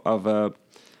video of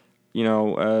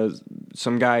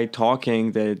some guy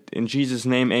talking that in Jesus'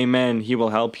 name, amen, he will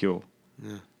help you.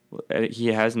 Yeah. He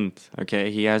hasn't, okay?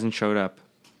 He hasn't showed up.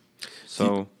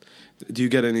 So... Do you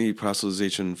get any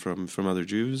proselytization from other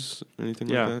Jews or anything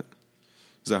like that?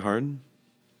 Is that hard?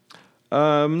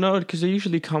 No, because they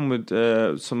usually come with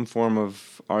some form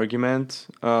of argument.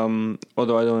 Although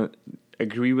I don't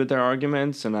agree with their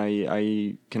arguments and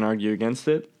I can argue against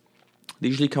it. They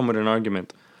usually come with an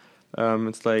argument.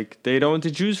 It's like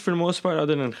the Jews for the most part,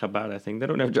 other than Chabad, I think, they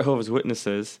don't have Jehovah's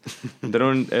Witnesses. they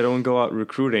don't go out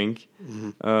recruiting.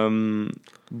 Mm-hmm.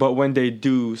 But when they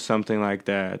do something like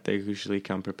that, they usually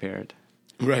come prepared.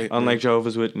 Right. Unlike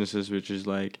Jehovah's Witnesses, which is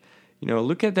like, you know,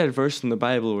 look at that verse in the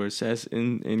Bible where it says,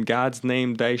 in God's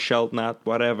name, thou shalt not,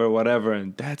 whatever,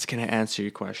 and that's going to answer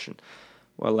your question.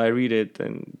 Well, I read it,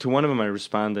 and to one of them I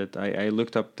responded. I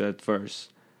looked up that verse,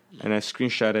 and I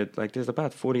screenshotted, like, there's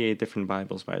about 48 different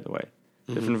Bibles, by the way,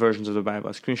 different versions of the Bible.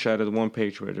 I screenshotted one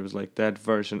page where there was, like, that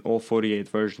verse in all 48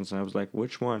 versions, and I was like,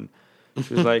 which one?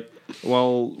 She was like,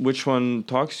 well, which one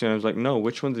talks to you? And I was like, no,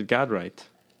 which one did God write?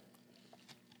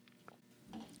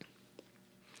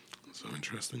 So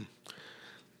interesting.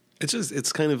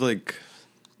 It's kind of like,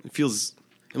 it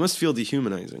must feel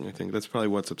dehumanizing, I think. That's probably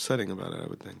what's upsetting about it, I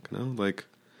would think, no? Like,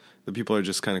 the people are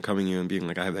just kind of coming to you and being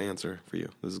like, I have the answer for you.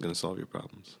 This is going to solve your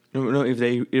problems. No, if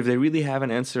they really have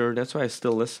an answer, that's why I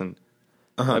still listen.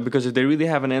 Because if they really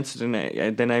have an answer,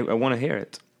 then I want to hear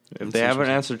it. If they have an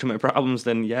answer to my problems,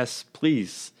 then yes,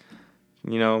 please,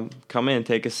 you know, come in,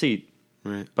 take a seat.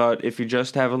 Right. But if you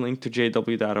just have a link to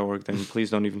jw.org, then please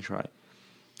don't even try.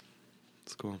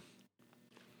 That's cool.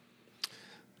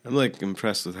 I'm, like,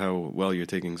 impressed with how well you're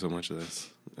taking so much of this.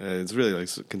 It's really, like,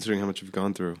 considering how much you've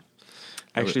gone through.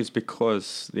 Actually, it's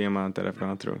because the amount that I've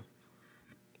gone through.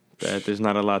 That there's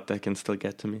not a lot that can still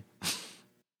get to me.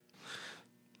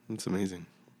 That's amazing.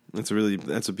 That's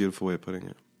a beautiful way of putting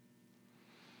it.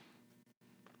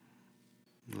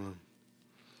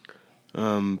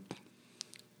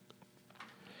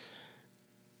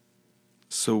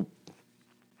 So,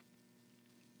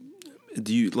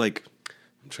 do you, like,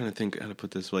 I'm trying to think how to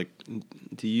put this, like,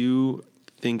 do you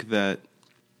think that,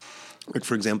 like,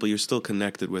 for example, you're still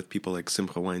connected with people like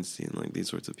Simcha Weinstein, like these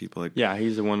sorts of people? Like, yeah,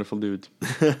 he's a wonderful dude.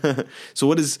 So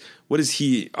what is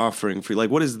he offering for you? Like,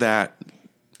 what is that?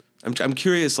 I'm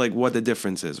curious, like, what the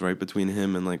difference is, right, between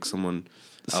him and, like, someone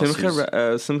else.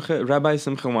 Rabbi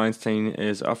Simcha Weinstein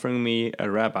is offering me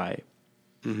a rabbi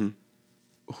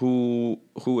who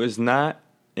is not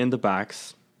in the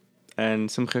box.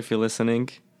 And Simcha, if you're listening,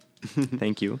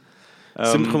 thank you.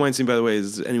 Simcha Weinstein, by the way,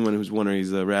 is anyone who's wondering,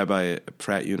 he's a rabbi at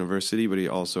Pratt University, but he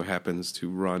also happens to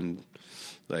run,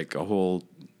 like, a whole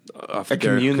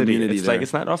community. It's there. Like,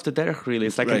 it's not off the derech, really.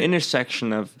 It's like an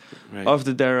intersection of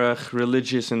the derech,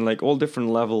 religious, and, like, all different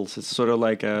levels. It's sort of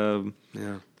like how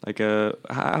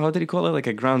did he call it? Like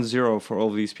a ground zero for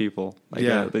all these people.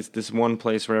 Like this one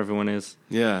place where everyone is.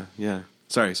 Yeah.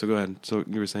 Sorry, so go ahead. So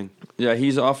you were saying? Yeah,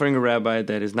 he's offering a rabbi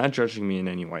that is not judging me in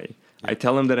any way. I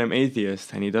tell him that I'm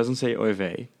atheist, and he doesn't say oy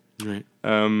vey. Right.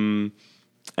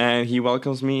 And he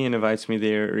welcomes me and invites me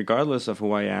there regardless of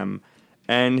who I am.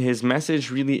 And his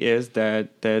message really is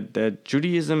that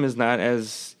Judaism is not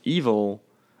as evil.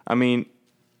 I mean,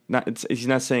 he's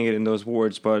not saying it in those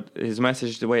words, but his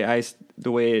message, the way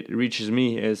it reaches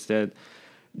me, is that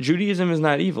Judaism is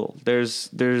not evil.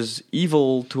 There's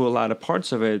evil to a lot of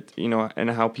parts of it, you know, and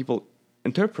how people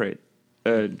interpret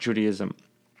Judaism,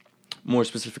 more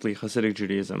specifically Hasidic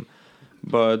Judaism.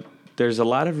 But there's a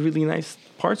lot of really nice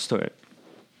parts to it,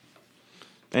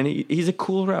 and he's a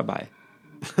cool rabbi.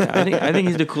 I think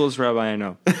he's the coolest rabbi I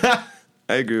know.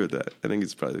 I agree with that. I think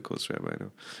he's probably the coolest rabbi I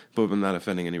know. But I'm not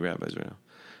offending any rabbis right now.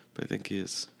 But I think he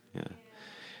is. Yeah.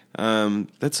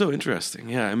 That's so interesting.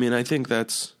 Yeah. I mean, I think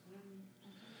that's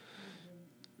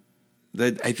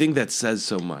that I think that says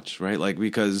so much, right? Like,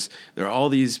 because there are all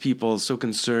these people so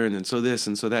concerned and so this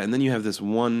and so that, and then you have this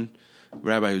one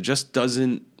rabbi who just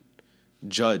doesn't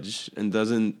judge and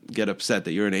doesn't get upset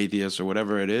that you're an atheist or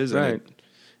whatever it is, Right. and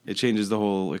it changes the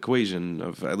whole equation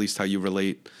of at least how you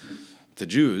relate to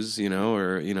Jews,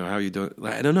 or how you do.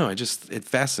 I don't know. It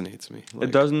fascinates me. Like,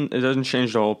 It doesn't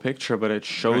change the whole picture, but it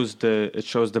shows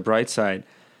the bright side.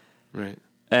 right.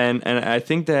 And I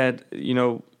think that,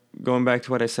 going back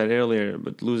to what I said earlier,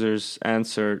 but Loser's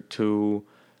answer to,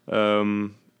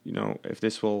 if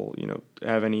this will,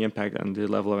 have any impact on the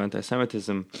level of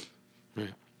anti-Semitism.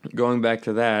 Right. Going back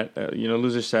to that,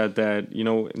 Loser said that,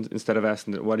 instead of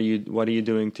asking that, what are you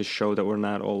doing to show that we're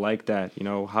not all like that?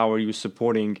 How are you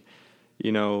supporting,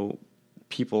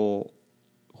 people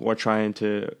who are trying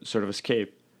to sort of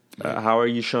escape? How are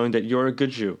you showing that you're a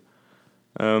good Jew?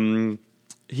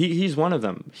 He's one of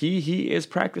them. He is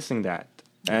practicing that,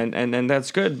 and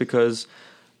that's good, because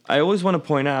I always want to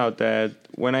point out that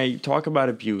when I talk about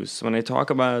abuse, when I talk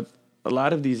about a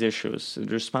lot of these issues, the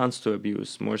response to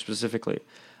abuse more specifically,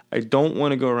 I don't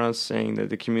want to go around saying that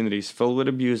the community is filled with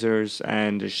abusers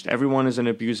and just everyone is an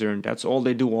abuser and that's all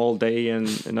they do all day. And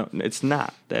it's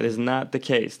not. That is not the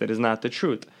case. That is not the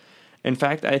truth. In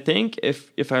fact, I think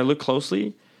if I look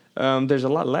closely, there's a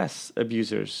lot less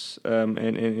abusers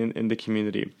in the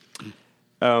community.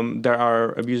 There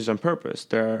are abusers on purpose.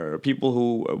 There are people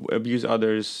who abuse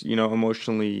others,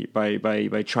 emotionally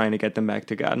by trying to get them back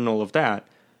to God and all of that.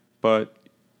 But,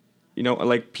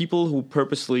 like people who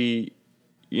purposely,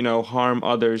 harm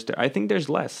others, I think there's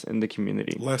less in the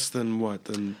community. Less than what?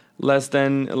 Less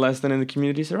than in the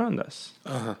communities around us.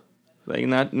 Uh-huh. Like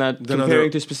not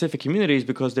comparing to specific communities,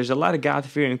 because there's a lot of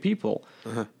God-fearing people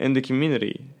in the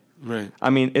community. Right. I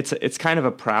mean, it's kind of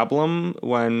a problem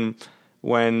when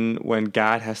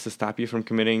God has to stop you from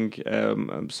committing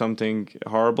something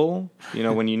horrible.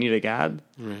 When you need a God.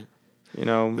 Right.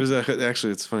 There's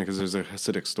Actually, it's funny because there's a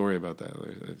Hasidic story about that.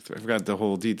 I forgot the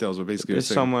whole details, but basically, it's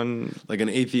someone like an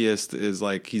atheist is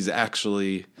like he's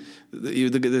actually.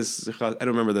 This I don't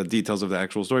remember the details of the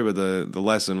actual story, but the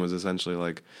lesson was essentially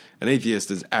like an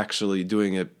atheist is actually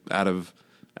doing it out of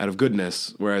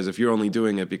goodness, whereas if you're only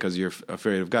doing it because you're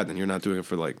afraid of God, then you're not doing it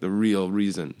for like the real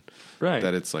reason. Right.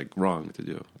 That it's like wrong to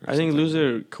do. I think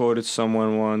Loser quoted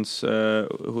someone once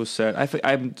who said,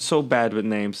 I'm so bad with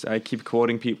names. I keep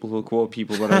quoting people who quote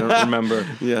people, but I don't remember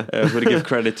who to give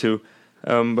credit to.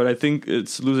 But I think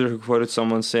it's Loser who quoted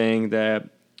someone saying that,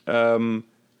 someone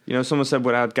said,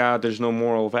 without God, there's no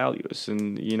moral values.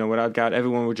 And, without God,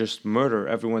 everyone would just murder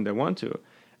everyone they want to.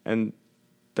 And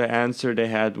the answer they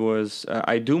had was,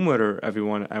 I do murder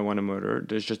everyone I want to murder.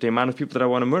 There's just the amount of people that I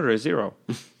want to murder is zero.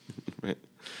 Right.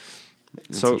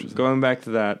 So going back to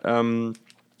that, I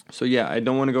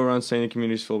don't want to go around saying the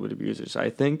community is filled with abusers. I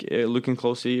think looking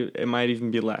closely, it might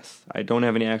even be less. I don't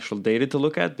have any actual data to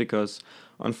look at because,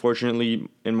 unfortunately,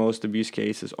 in most abuse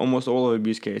cases, almost all of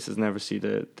abuse cases never see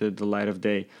the light of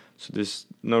day. So there's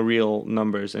no real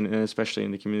numbers, and especially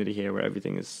in the community here where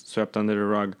everything is swept under the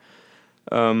rug.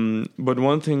 But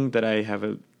one thing that I have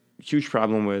a huge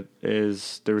problem with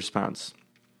is the response.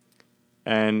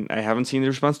 And I haven't seen the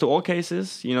response to all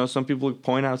cases. Some people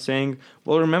point out saying,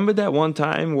 well, remember that one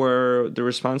time where the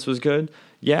response was good?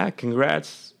 Yeah,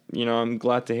 congrats. I'm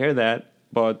glad to hear that.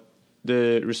 But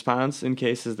the response in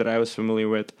cases that I was familiar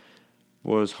with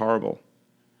was horrible.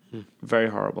 Very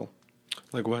horrible.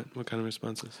 Like what? What kind of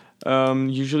responses?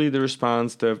 Usually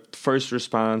the first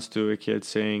response to a kid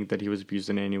saying that he was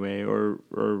abused in any way, or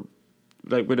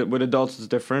like with adults it's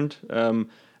different. And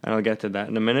I'll get to that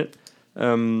in a minute.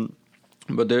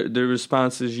 But the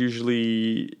response is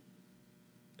usually,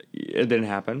 it didn't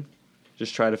happen.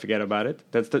 Just try to forget about it.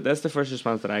 That's the first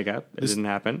response that I got. It didn't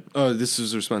happen. Oh, this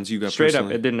is the response you got straight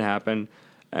personally. Up. It didn't happen.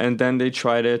 And then they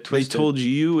try to twist They told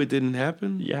you it didn't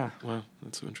happen? Yeah. Wow,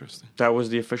 that's so interesting. That was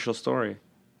the official story.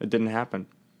 It didn't happen.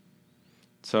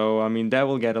 So, I mean, that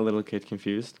will get a little kid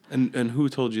confused. And who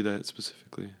told you that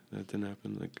specifically? That didn't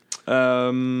happen? Like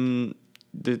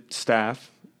the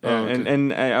staff. Oh, okay.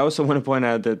 And I also want to point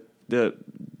out that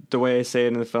the way I say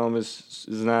it in the film is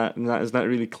not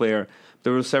really clear.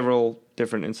 There were several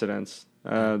different incidents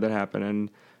that happened, and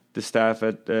the staff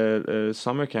at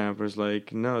summer camp was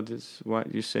like, "No,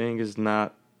 what you're saying is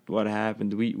not what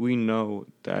happened. We know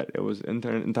that it was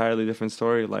entirely different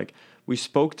story. Like we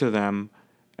spoke to them,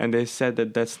 and they said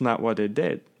that that's not what they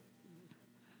did.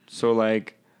 So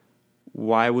like,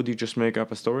 why would you just make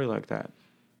up a story like that?"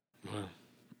 Wow.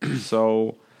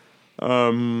 So.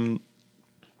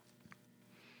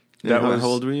 How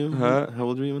old were you? Huh? How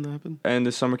old were you when that happened? And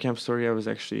the summer camp story, I was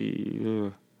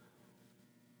actually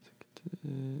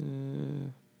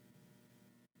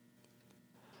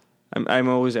I'm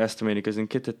always estimating because in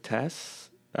Kitta Tess,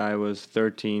 I was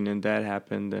 13 and that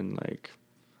happened in like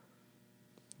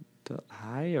the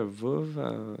high or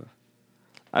Vuv.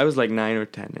 I was like 9 or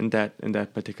 10 in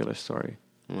that particular story.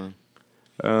 Wow.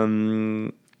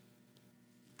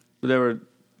 There were a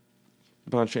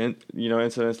bunch of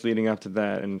incidents leading up to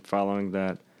that and following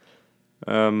that.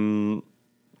 Give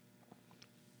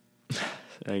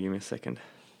me a second.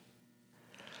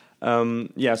 So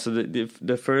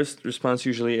the first response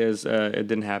usually is it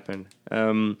didn't happen.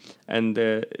 And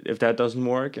if that doesn't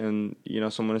work, and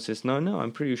someone says no,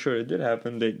 I'm pretty sure it did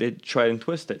happen, they try and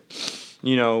twist it.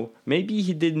 Maybe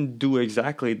he didn't do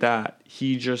exactly that.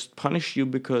 He just punished you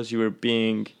because you were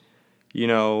being,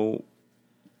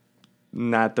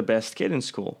 not the best kid in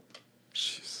school.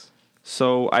 Jeez.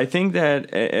 So I think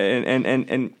that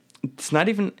and it's not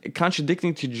even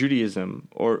contradicting to Judaism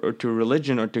or to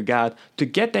religion or to God to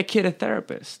get that kid a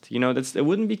therapist. It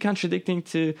wouldn't be contradicting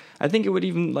to. I think it would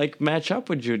even like match up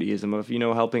with Judaism of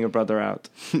helping a brother out.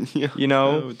 Yeah,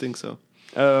 I would think so.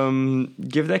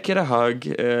 Give that kid a hug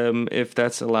if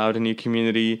that's allowed in your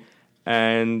community,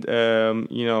 and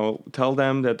tell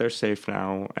them that they're safe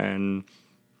now and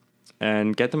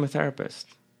get them a therapist.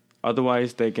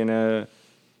 Otherwise, they're gonna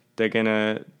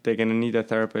need a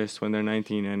therapist when they're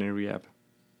 19 and in rehab.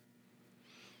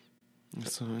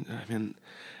 So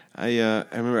I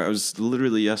remember I was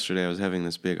literally yesterday I was having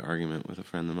this big argument with a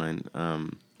friend of mine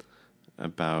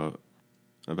about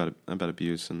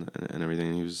abuse and everything.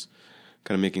 And he was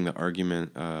kind of making the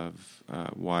argument of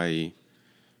why,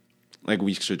 like,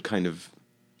 we should kind of.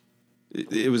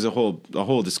 It was a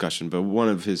whole discussion, but one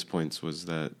of his points was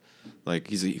that, like,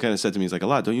 he kind of said to me, he's like,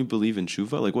 don't you believe in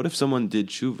tshuva? Like, what if someone did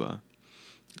tshuva,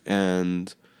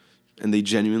 and they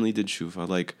genuinely did tshuva?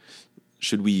 Like,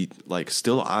 should we like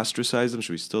still ostracize them?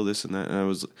 Should we still this and that? And I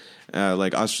was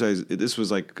like, ostracize. This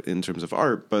was like in terms of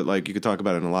art, but like you could talk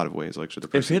about it in a lot of ways. Like, should the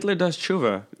person... if Hitler does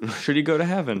tshuva, should he go to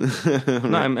heaven? Right.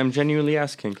 No, I'm genuinely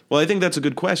asking. Well, I think that's a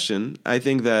good question. I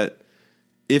think that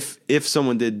if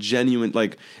someone did genuine,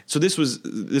 like, so this was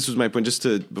my point. Just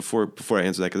to before I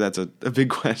answer that, because that's a big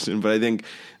question. But I think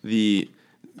to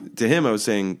him, I was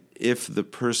saying if the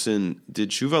person did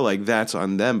tshuva, like, that's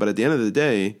on them. But at the end of the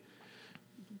day,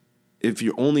 if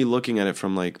you're only looking at it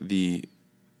from like the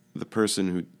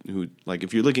person who like,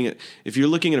 if you're looking at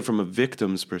it from a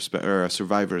victim's perspective or a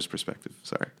survivor's perspective,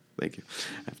 sorry, thank you,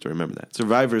 I have to remember that,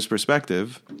 survivor's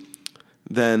perspective,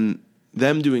 then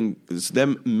them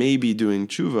maybe doing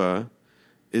tshuva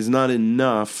is not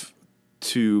enough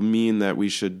to mean that we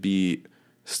should be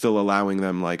still allowing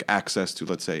them like access to,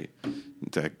 let's say,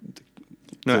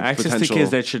 access to kids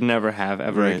that should never have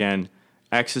ever again.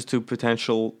 Access to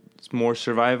potential more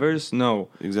survivors, no,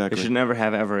 exactly, they should never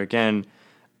have ever again.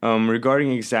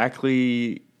 Regarding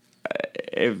exactly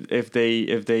if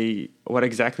they what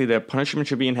exactly their punishment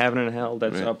should be in heaven and hell,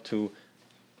 that's up to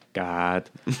God.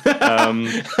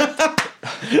 I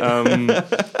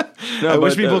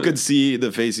wish people could see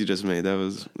the face you just made. That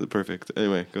was perfect.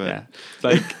 Anyway, go ahead. Yeah.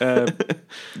 Like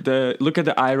look at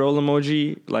the eye roll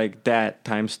emoji, like that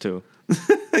times 2.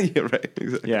 Yeah, right.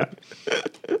 Exactly. Yeah.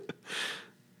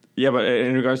 Yeah, but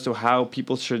in regards to how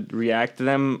people should react to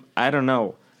them, I don't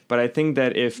know. But I think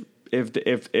that if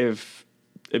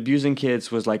abusing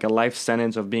kids was like a life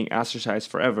sentence of being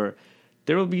ostracized forever,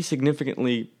 there will be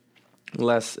significantly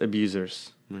less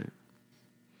abusers. Right.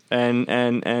 And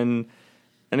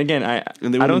again, I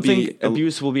don't think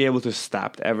abuse will be able to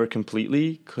stop ever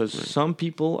completely, because some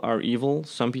people are evil,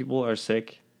 some people are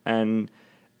sick, and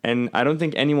I don't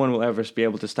think anyone will ever be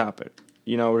able to stop it.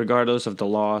 Regardless of the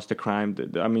laws, the crime,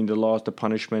 the laws, the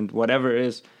punishment, whatever it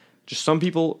is, just some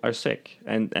people are sick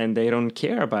and they don't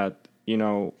care about,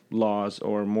 laws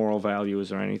or moral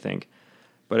values or anything.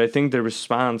 But I think the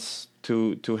response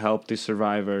to help the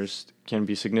survivors can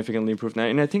be significantly improved now,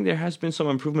 and I think there has been some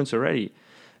improvements already,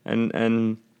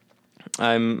 and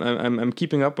I'm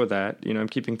keeping up with that. I'm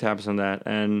keeping tabs on that,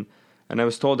 and I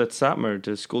was told that Satmar,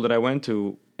 the school that I went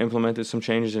to, implemented some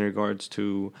changes in regards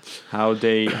to how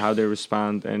they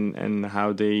respond and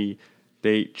how they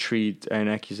treat an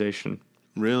accusation.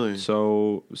 Really?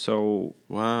 So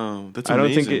wow, that's amazing. I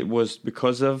don't think it was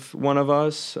because of one of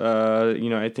us.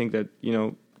 I think that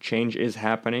change is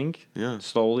happening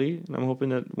slowly, and I'm hoping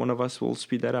that one of us will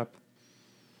speed that up.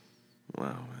 Wow,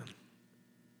 man.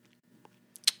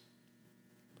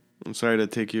 I'm sorry to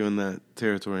take you in that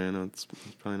territory. I know it's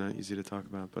probably not easy to talk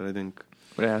about, but I think...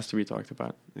 But it has to be talked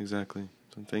about. Exactly.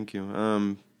 So thank you.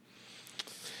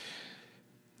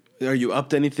 Are you up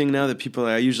to anything now that people...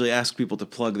 I usually ask people to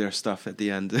plug their stuff at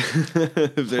the end.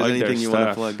 If there's anything you want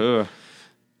to plug. Ugh.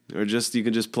 Or just you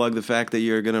can just plug the fact that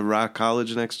you're gonna rock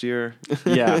college next year.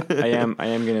 Yeah, I am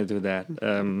gonna do that.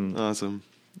 Awesome.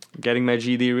 Getting my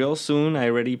GD real soon. I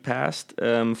already passed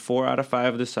 4 out of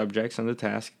 5 of the subjects on the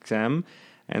task exam,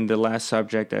 and the last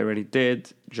subject I already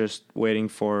did. Just waiting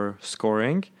for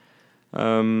scoring.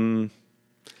 And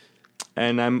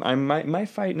my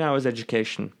fight now is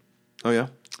education. Oh yeah.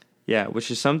 Yeah,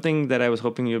 which is something that I was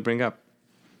hoping you'd bring up.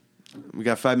 We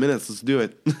got 5 minutes. Let's do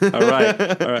it. All right.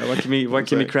 What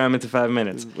can we cram into 5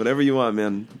 minutes? Whatever you want,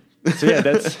 man. So yeah,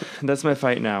 that's my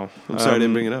fight now. I'm sorry I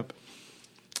didn't bring it up.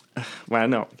 Well,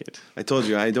 no, good. I told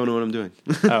you I don't know what I'm doing.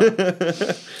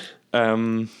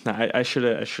 I should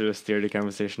have steered the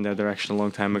conversation that direction a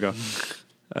long time ago.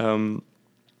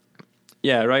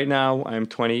 Yeah, right now I'm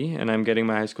 20 and I'm getting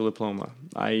my high school diploma.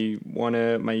 My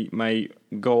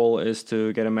goal is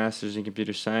to get a master's in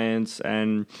computer science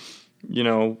and,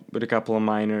 with a couple of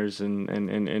minors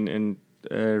and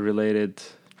related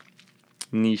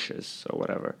niches or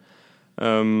whatever.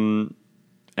 And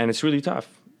it's really tough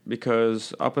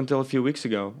because up until a few weeks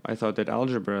ago, I thought that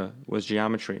algebra was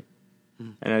geometry.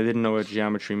 And I didn't know what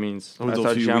geometry means. I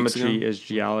thought geometry is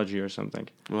geology or something.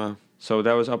 Wow. So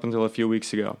that was up until a few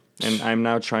weeks ago. And I'm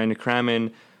now trying to cram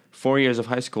in 4 years of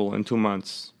high school in 2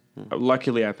 months.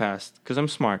 Luckily, I passed because I'm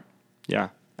smart. Yeah,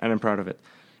 and I'm proud of it.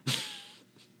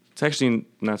 It's actually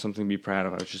not something to be proud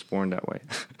of. I was just born that way.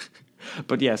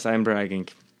 But yes, I'm bragging.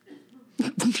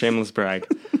 Shameless brag.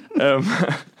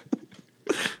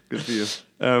 Good for you.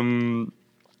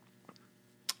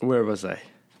 Where was I?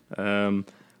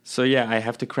 So yeah, I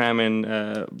have to cram in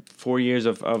 4 years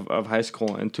of high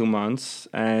school in 2 months,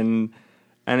 and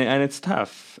it's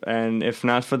tough. And if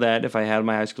not for that, if I had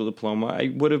my high school diploma,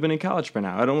 I would have been in college by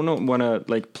now. I don't want to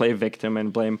play victim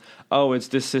and blame. Oh, it's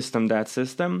this system, that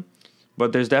system.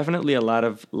 But there's definitely a lot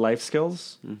of life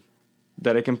skills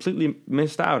that I completely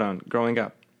missed out on growing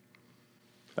up.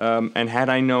 And had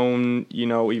I known,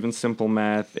 even simple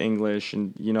math, English,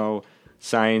 and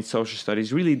science, social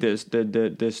studies, really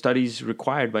the studies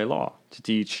required by law to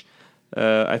teach,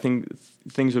 I think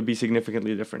things would be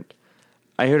significantly different.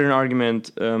 I heard an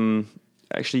argument,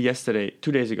 actually yesterday,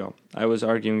 2 days ago, I was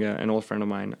arguing an old friend of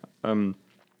mine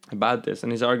about this,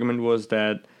 and his argument was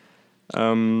that,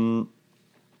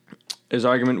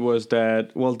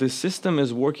 well, this system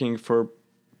is working for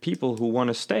people who want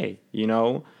to stay,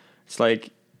 It's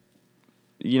like,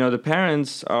 the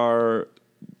parents are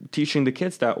teaching the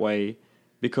kids that way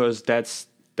because that's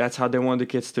how they want the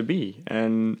kids to be,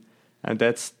 and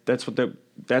that's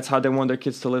how they want their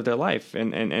kids to live their life.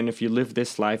 And if you live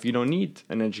this life, you don't need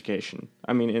an education.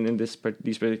 I mean, in these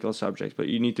particular subjects, but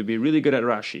you need to be really good at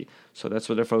Rashi. So that's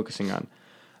what they're focusing on.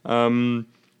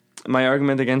 My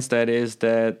argument against that is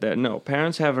that no,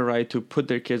 parents have a right to put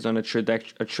their kids on a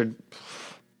trajectory.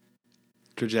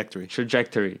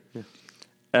 Yeah.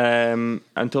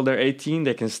 Until they're 18,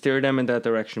 they can steer them in that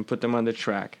direction, put them on the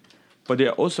track. But they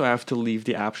also have to leave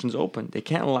the options open. They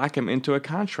can't lock them into a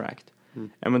contract.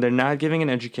 And when they're not giving an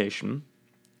education,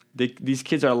 these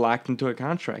kids are locked into a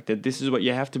contract that this is what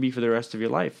you have to be for the rest of your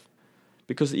life.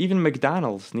 Because even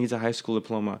McDonald's needs a high school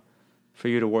diploma for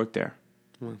you to work there.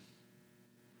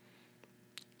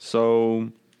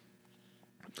 So,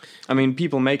 I mean,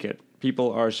 people make it.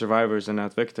 People are survivors and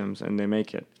not victims, and they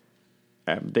make it.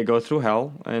 They go through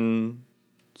hell, and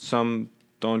some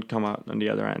don't come out on the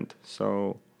other end.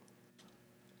 So,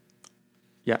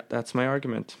 yeah, that's my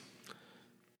argument.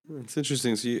 It's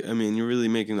interesting. So, you're really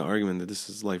making the argument that this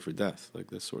is life or death, like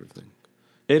this sort of thing.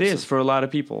 It is for a lot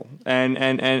of people, and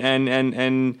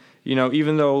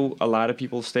even though a lot of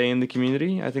people stay in the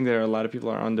community, I think there are a lot of people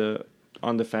are on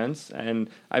the fence. And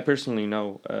I personally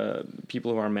know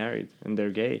people who are married and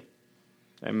they're gay.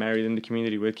 And married in the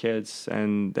community with kids,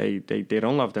 and they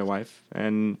don't love their wife,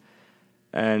 and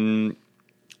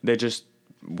they just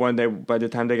by the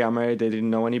time they got married, they didn't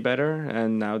know any better,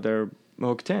 and now they're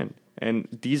hooked in. And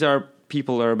these are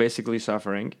people that are basically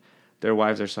suffering. Their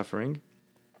wives are suffering,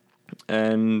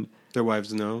 and their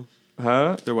wives know.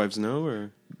 Their wives know,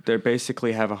 or they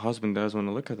basically have a husband that doesn't want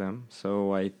to look at them.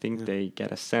 So I think they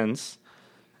get a sense,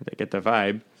 they get the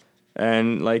vibe.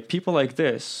 And people like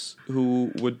this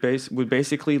who would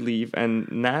basically leave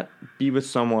and not be with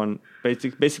someone.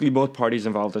 Basically, both parties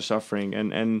involved are suffering,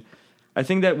 and I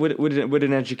think that with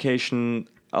an education,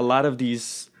 a lot of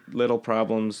these little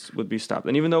problems would be stopped.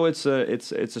 And even though it's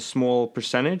a small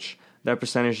percentage, that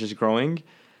percentage is growing.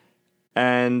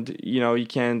 And you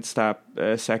can't stop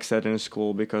sex ed in a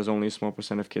school because only a small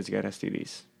percent of kids get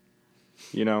STDs.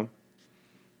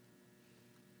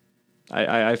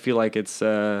 I feel like it's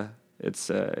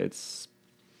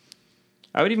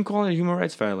I would even call it a human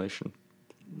rights violation.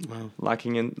 Wow.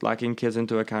 locking kids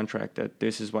into a contract that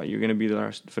this is what you're going to be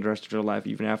for the rest of your life,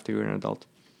 even after you're an adult.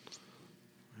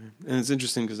 And it's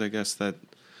interesting because I guess that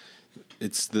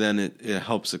it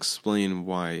helps explain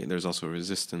why there's also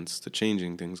resistance to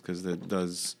changing things, because that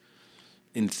does,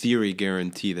 in theory,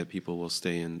 guarantee that people will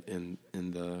stay in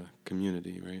the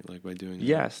community, right? Like by doing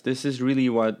Yes, this is really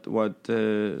what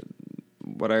I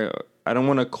don't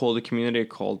want to call the community a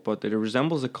cult, but it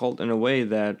resembles a cult in a way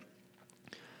that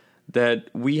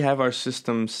we have our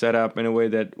system set up in a way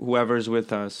that whoever's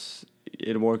with us,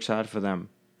 it works out for them,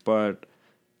 but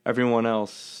everyone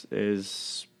else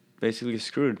is basically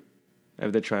screwed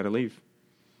if they try to leave.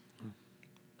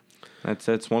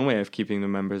 That's one way of keeping the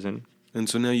members in. And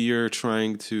so now you're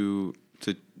trying to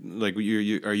like are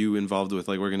you involved with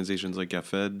like organizations like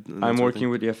Yafed? I'm working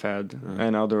with Yafed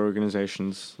and other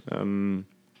organizations,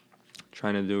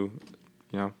 trying to do,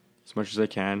 as much as I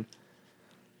can.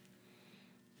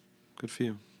 Good for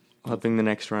you. Helping the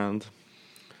next round.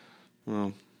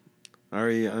 Well,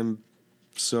 Ari, I'm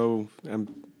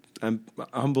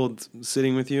humbled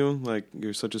sitting with you. Like,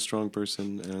 you're such a strong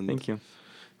person, and thank you.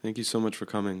 Thank you so much for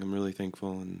coming. I'm really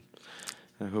thankful, and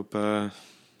I hope. And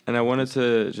I wanted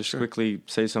to just quickly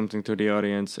say something to the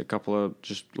audience. A couple of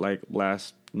just like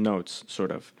last notes, sort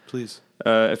of. Please.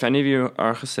 If any of you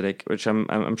are Hasidic, which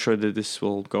I'm sure that this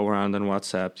will go around on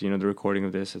WhatsApp. The recording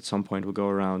of this at some point will go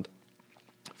around.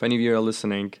 If any of you are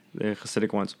listening, the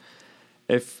Hasidic ones,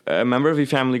 if a member of your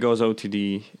family goes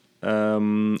OTD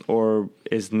or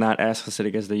is not as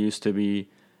Hasidic as they used to be,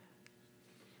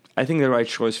 I think the right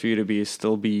choice for you to be is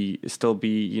still be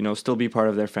part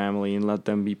of their family and let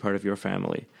them be part of your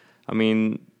family. I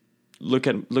mean, look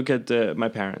at my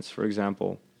parents, for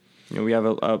example. We have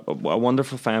a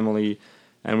wonderful family,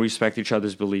 and we respect each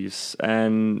other's beliefs,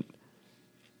 and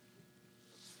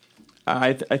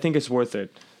I think it's worth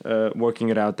it. Working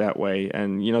it out that way,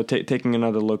 and taking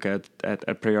another look at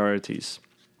priorities.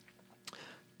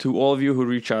 To all of you who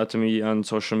reach out to me on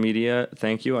social media,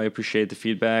 thank you. I appreciate the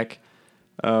feedback.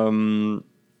 I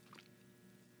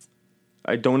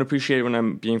don't appreciate it when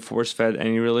I'm being force-fed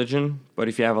any religion, but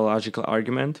if you have a logical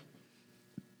argument,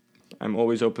 I'm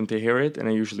always open to hear it, and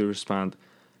I usually respond.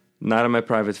 Not on my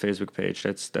private Facebook page.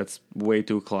 That's way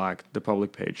too clogged. The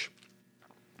public page.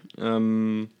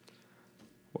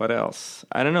 What else?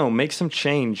 I don't know. Make some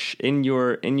change in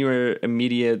your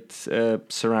immediate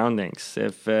surroundings.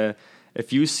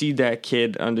 If you see that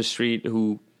kid on the street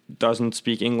who doesn't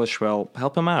speak English well,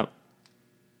 help him out.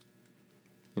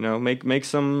 Make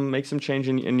some change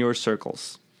in your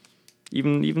circles,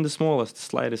 even the smallest, the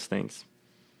slightest things.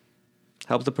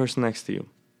 Help the person next to you.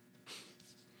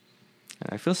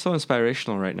 I feel so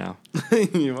inspirational right now.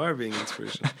 You are being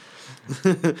inspirational.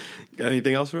 Got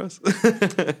anything else for us?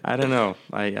 I don't know.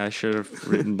 I should have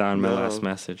written down my last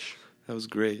message. That was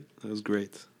great.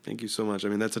 Thank you so much. I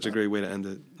mean, that's such a great way to end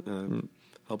it.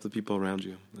 Help the people around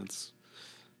you. I think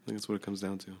that's what it comes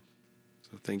down to.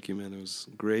 So thank you, man. It was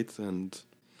great, and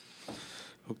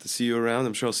hope to see you around.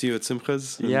 I'm sure I'll see you at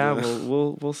Simchas. Yeah,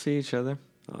 we'll see each other.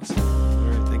 Awesome. All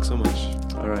right. Thanks so much.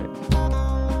 All right.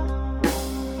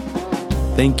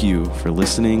 Thank you for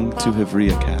listening to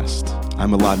HevriaCast.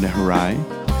 I'm Elad Neharai.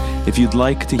 If you'd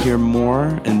like to hear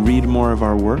more and read more of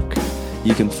our work,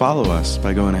 you can follow us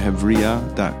by going to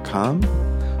Hevria.com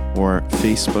or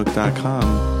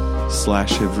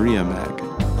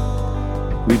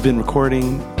Facebook.com/HevriaMag. We've been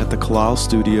recording at the Kalal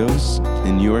Studios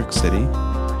in New York City,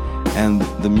 and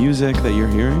the music that you're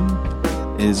hearing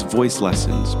is Voice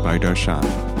Lessons by Darshan.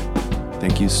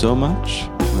 Thank you so much,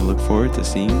 and I look forward to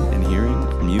seeing and hearing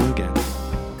from you again.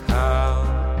 Kal,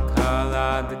 kal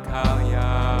ad kal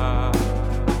ya.